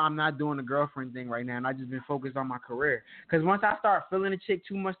that's why I'm not doing the girlfriend thing right now. And I just been focused on my career. Because once I start feeling a chick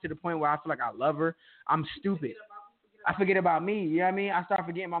too much to the point where I feel like I love her, I'm stupid. I forget about me, you know what I mean? I start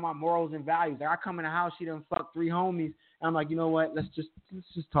forgetting about my morals and values. Like, I come in the house, she done fucked 3 homies, and I'm like, you know what? Let's just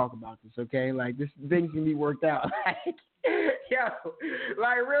talk about this, okay? Like, this thing can be worked out. Like, yo,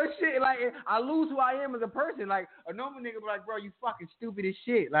 like, real shit. Like, I lose who I am as a person. Like, a normal nigga be like, bro, you fucking stupid as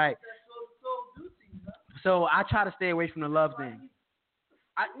shit. Like, so I try to stay away from the love thing.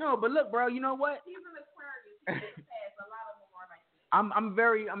 No, but look, bro, you know what? He's an Aquarius. A lot of them are like that.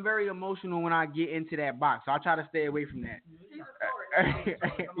 I'm very emotional when I get into that box, so I try to stay away from that.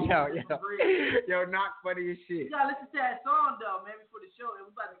 Yo, not funny as shit. You gotta listen to that song though, man, before the show. We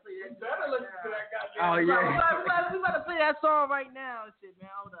about to play that. You better listen to that goddamn. Oh yeah. We about to play that song right now. Shit,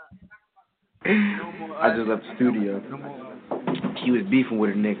 man, hold up. I just left the studio. He was beefing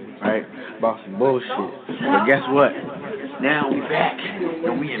with a nigga, right? About some bullshit. But guess what? Now we back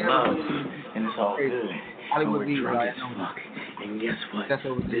and we in love, and it's all good. And we're drunk as fuck. And guess what?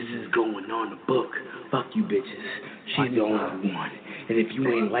 This is going on the book. Fuck you bitches. She's the only one. And if you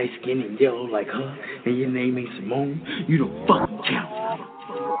ain't light skinned and yellow like her, and your name ain't Simone, you don't fucking count.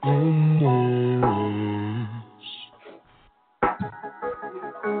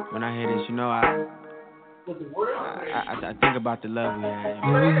 When I hear this, you know, I think about the love we had. You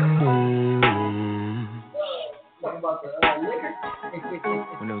know?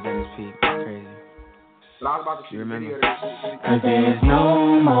 When it was at its peak, crazy. But I was about to shoot a video of this. Cause there's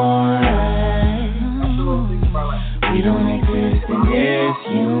no more us. We don't exist in this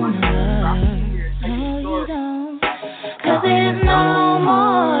universe. No, you don't. Cause there's no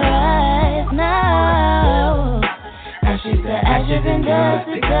more us now. Ashes to ashes and dust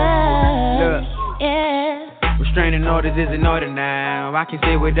to dust. Yeah. Restraining orders is in order now. I can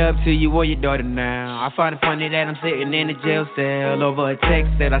say what up to you or your daughter now. I find it funny that I'm sitting in a jail cell over a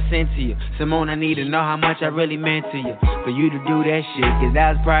text that I sent to you. Simone, I need to know how much I really meant to you for you to do that shit. Cause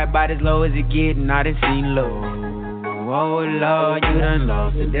that was probably about as low as it get, and I done seen low. Oh Lord, you done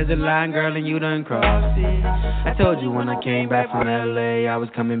lost it. There's a line, girl, and you done crossed it. I told you when I came back from LA, I was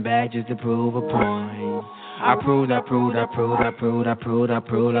coming back just to prove a point. I proved myself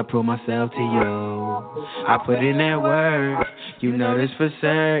to you. I put in that work, you know this for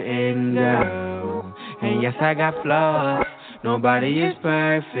certain, girl. And yes, I got flaws, nobody is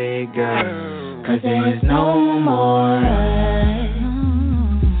perfect, girl. Cause there is no more us.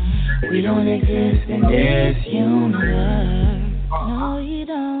 We don't exist in this universe. No, you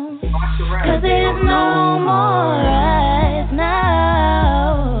don't. Cause there's no more us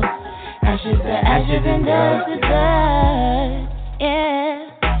now. Ashes to ashes and dust to dust, yeah.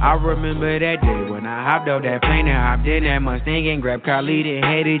 I remember that day when I hopped off that plane and hopped in that Mustang and grabbed Khalid and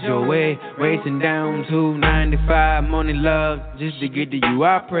headed your way. Racing down 295, money love, just to get to you.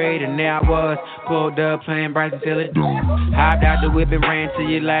 I prayed and there I was, pulled up playing Bryson till it hopped out the whip and ran to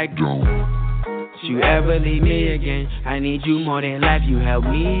you like don't you ever leave me again. I need you more than life, you help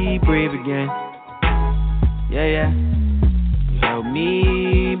me breathe again. Yeah. Help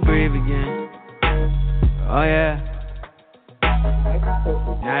me breathe again. Oh yeah.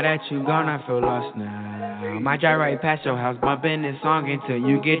 Now that you gone, I feel lost now. Might drive right past your house, bumping this song until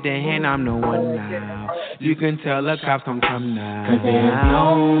you get the hint I'm the one now. You can tell the cops don't come now. Cause there's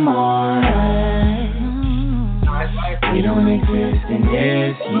no more us. We don't exist in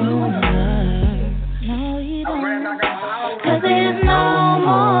this universe. No, you don't. Cause there's no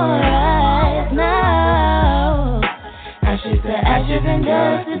more us now. Ashes to ashes and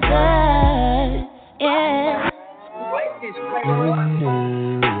dust to dust, yeah.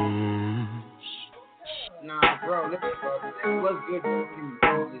 Nah, bro, listen, bro. It was good,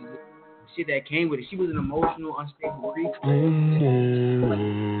 bro. Shit that came with it. She was an emotional, unstable creature.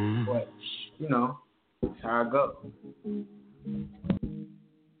 But, you know, that's how I go.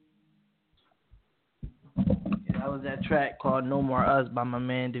 That was that track called No More Us by my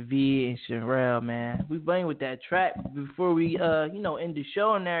man David and Sherelle, man. We playing with that track. Before we end the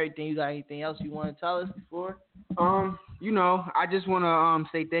show and everything, you got anything else you want to tell us before? I just want to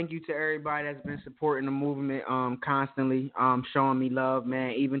say thank you to everybody that's been supporting the movement constantly, showing me love,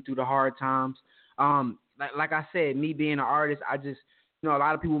 man, even through the hard times. Like I said, me being an artist, I just, a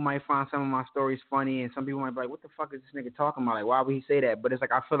lot of people might find some of my stories funny, and some people might be like, what the fuck is this nigga talking about? Like, why would he say that? But it's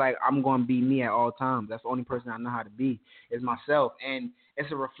like, I feel like I'm going to be me at all times. That's the only person I know how to be is myself. And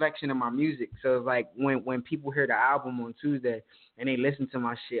it's a reflection of my music. So it's like when people hear the album on Tuesday and they listen to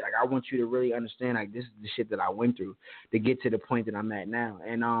my shit, like, I want you to really understand, like, this is the shit that I went through to get to the point that I'm at now.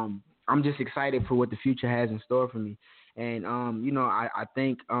 And I'm just excited for what the future has in store for me. And, I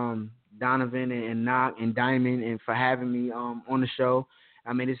thank Donovan and Knock and Diamond and for having me on the show.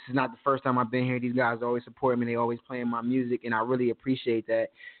 I mean, this is not the first time I've been here. These guys always support me. They always playing my music, and I really appreciate that.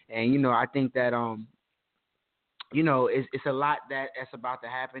 And, I think that, it's a lot that's about to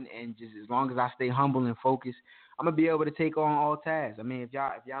happen. And just as long as I stay humble and focused, I'm going to be able to take on all tasks. I mean, if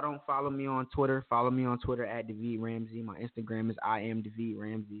y'all don't follow me on Twitter, follow me on Twitter at David Ramsey. My Instagram is I am David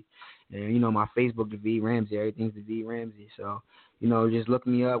Ramsey. And, my Facebook, David Ramsey. Everything's David Ramsey. So, just look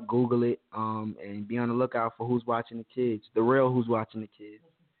me up, Google it, and be on the lookout for who's watching the kids. The real who's watching the kids.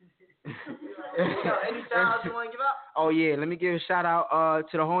 Any shout-outs you want to give out? Oh, yeah. Let me give a shout-out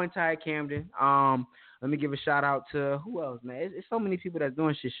to the whole entire Camden. Let me give a shout-out to, who else, man? It's so many people that's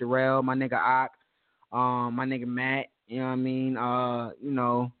doing shit. Sherelle, my nigga Ock, my nigga Matt, you know what I mean?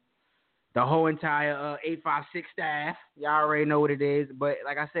 The whole entire 856 staff. Y'all already know what it is. But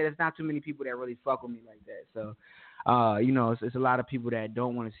like I said, it's not too many people that really fuck with me like that. So, it's a lot of people that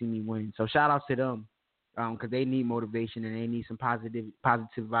don't want to see me win. So shout out to them because they need motivation and they need some positive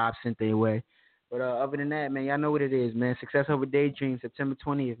vibes sent their way. But other than that, man, y'all know what it is, man. Success Over Daydreams, September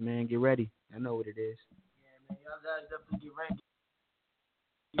 20th, man. Get ready. I know what it is. Yeah, man. Y'all guys definitely get ready.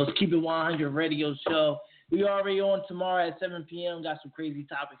 Let's keep it 100 radio show. We already on tomorrow at 7 p.m. Got some crazy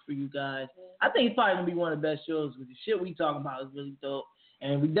topics for you guys. I think it's probably going to be one of the best shows because the shit we talking about is really dope.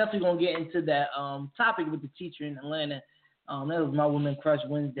 And we definitely going to get into that topic with the teacher in Atlanta. That was my Woman Crush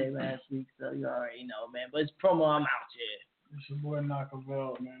Wednesday last week, so you already know, man. But it's promo. I'm out here. It's your boy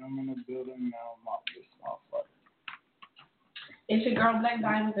Nockavel, man. I'm in the building now. I'm out here. motherfucker. It's your girl Blaqq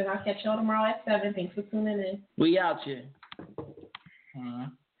Diamond, and I'll catch y'all tomorrow at 7. Thanks for tuning in. We out here.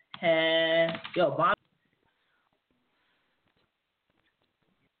 Mm-hmm. And yo, Bon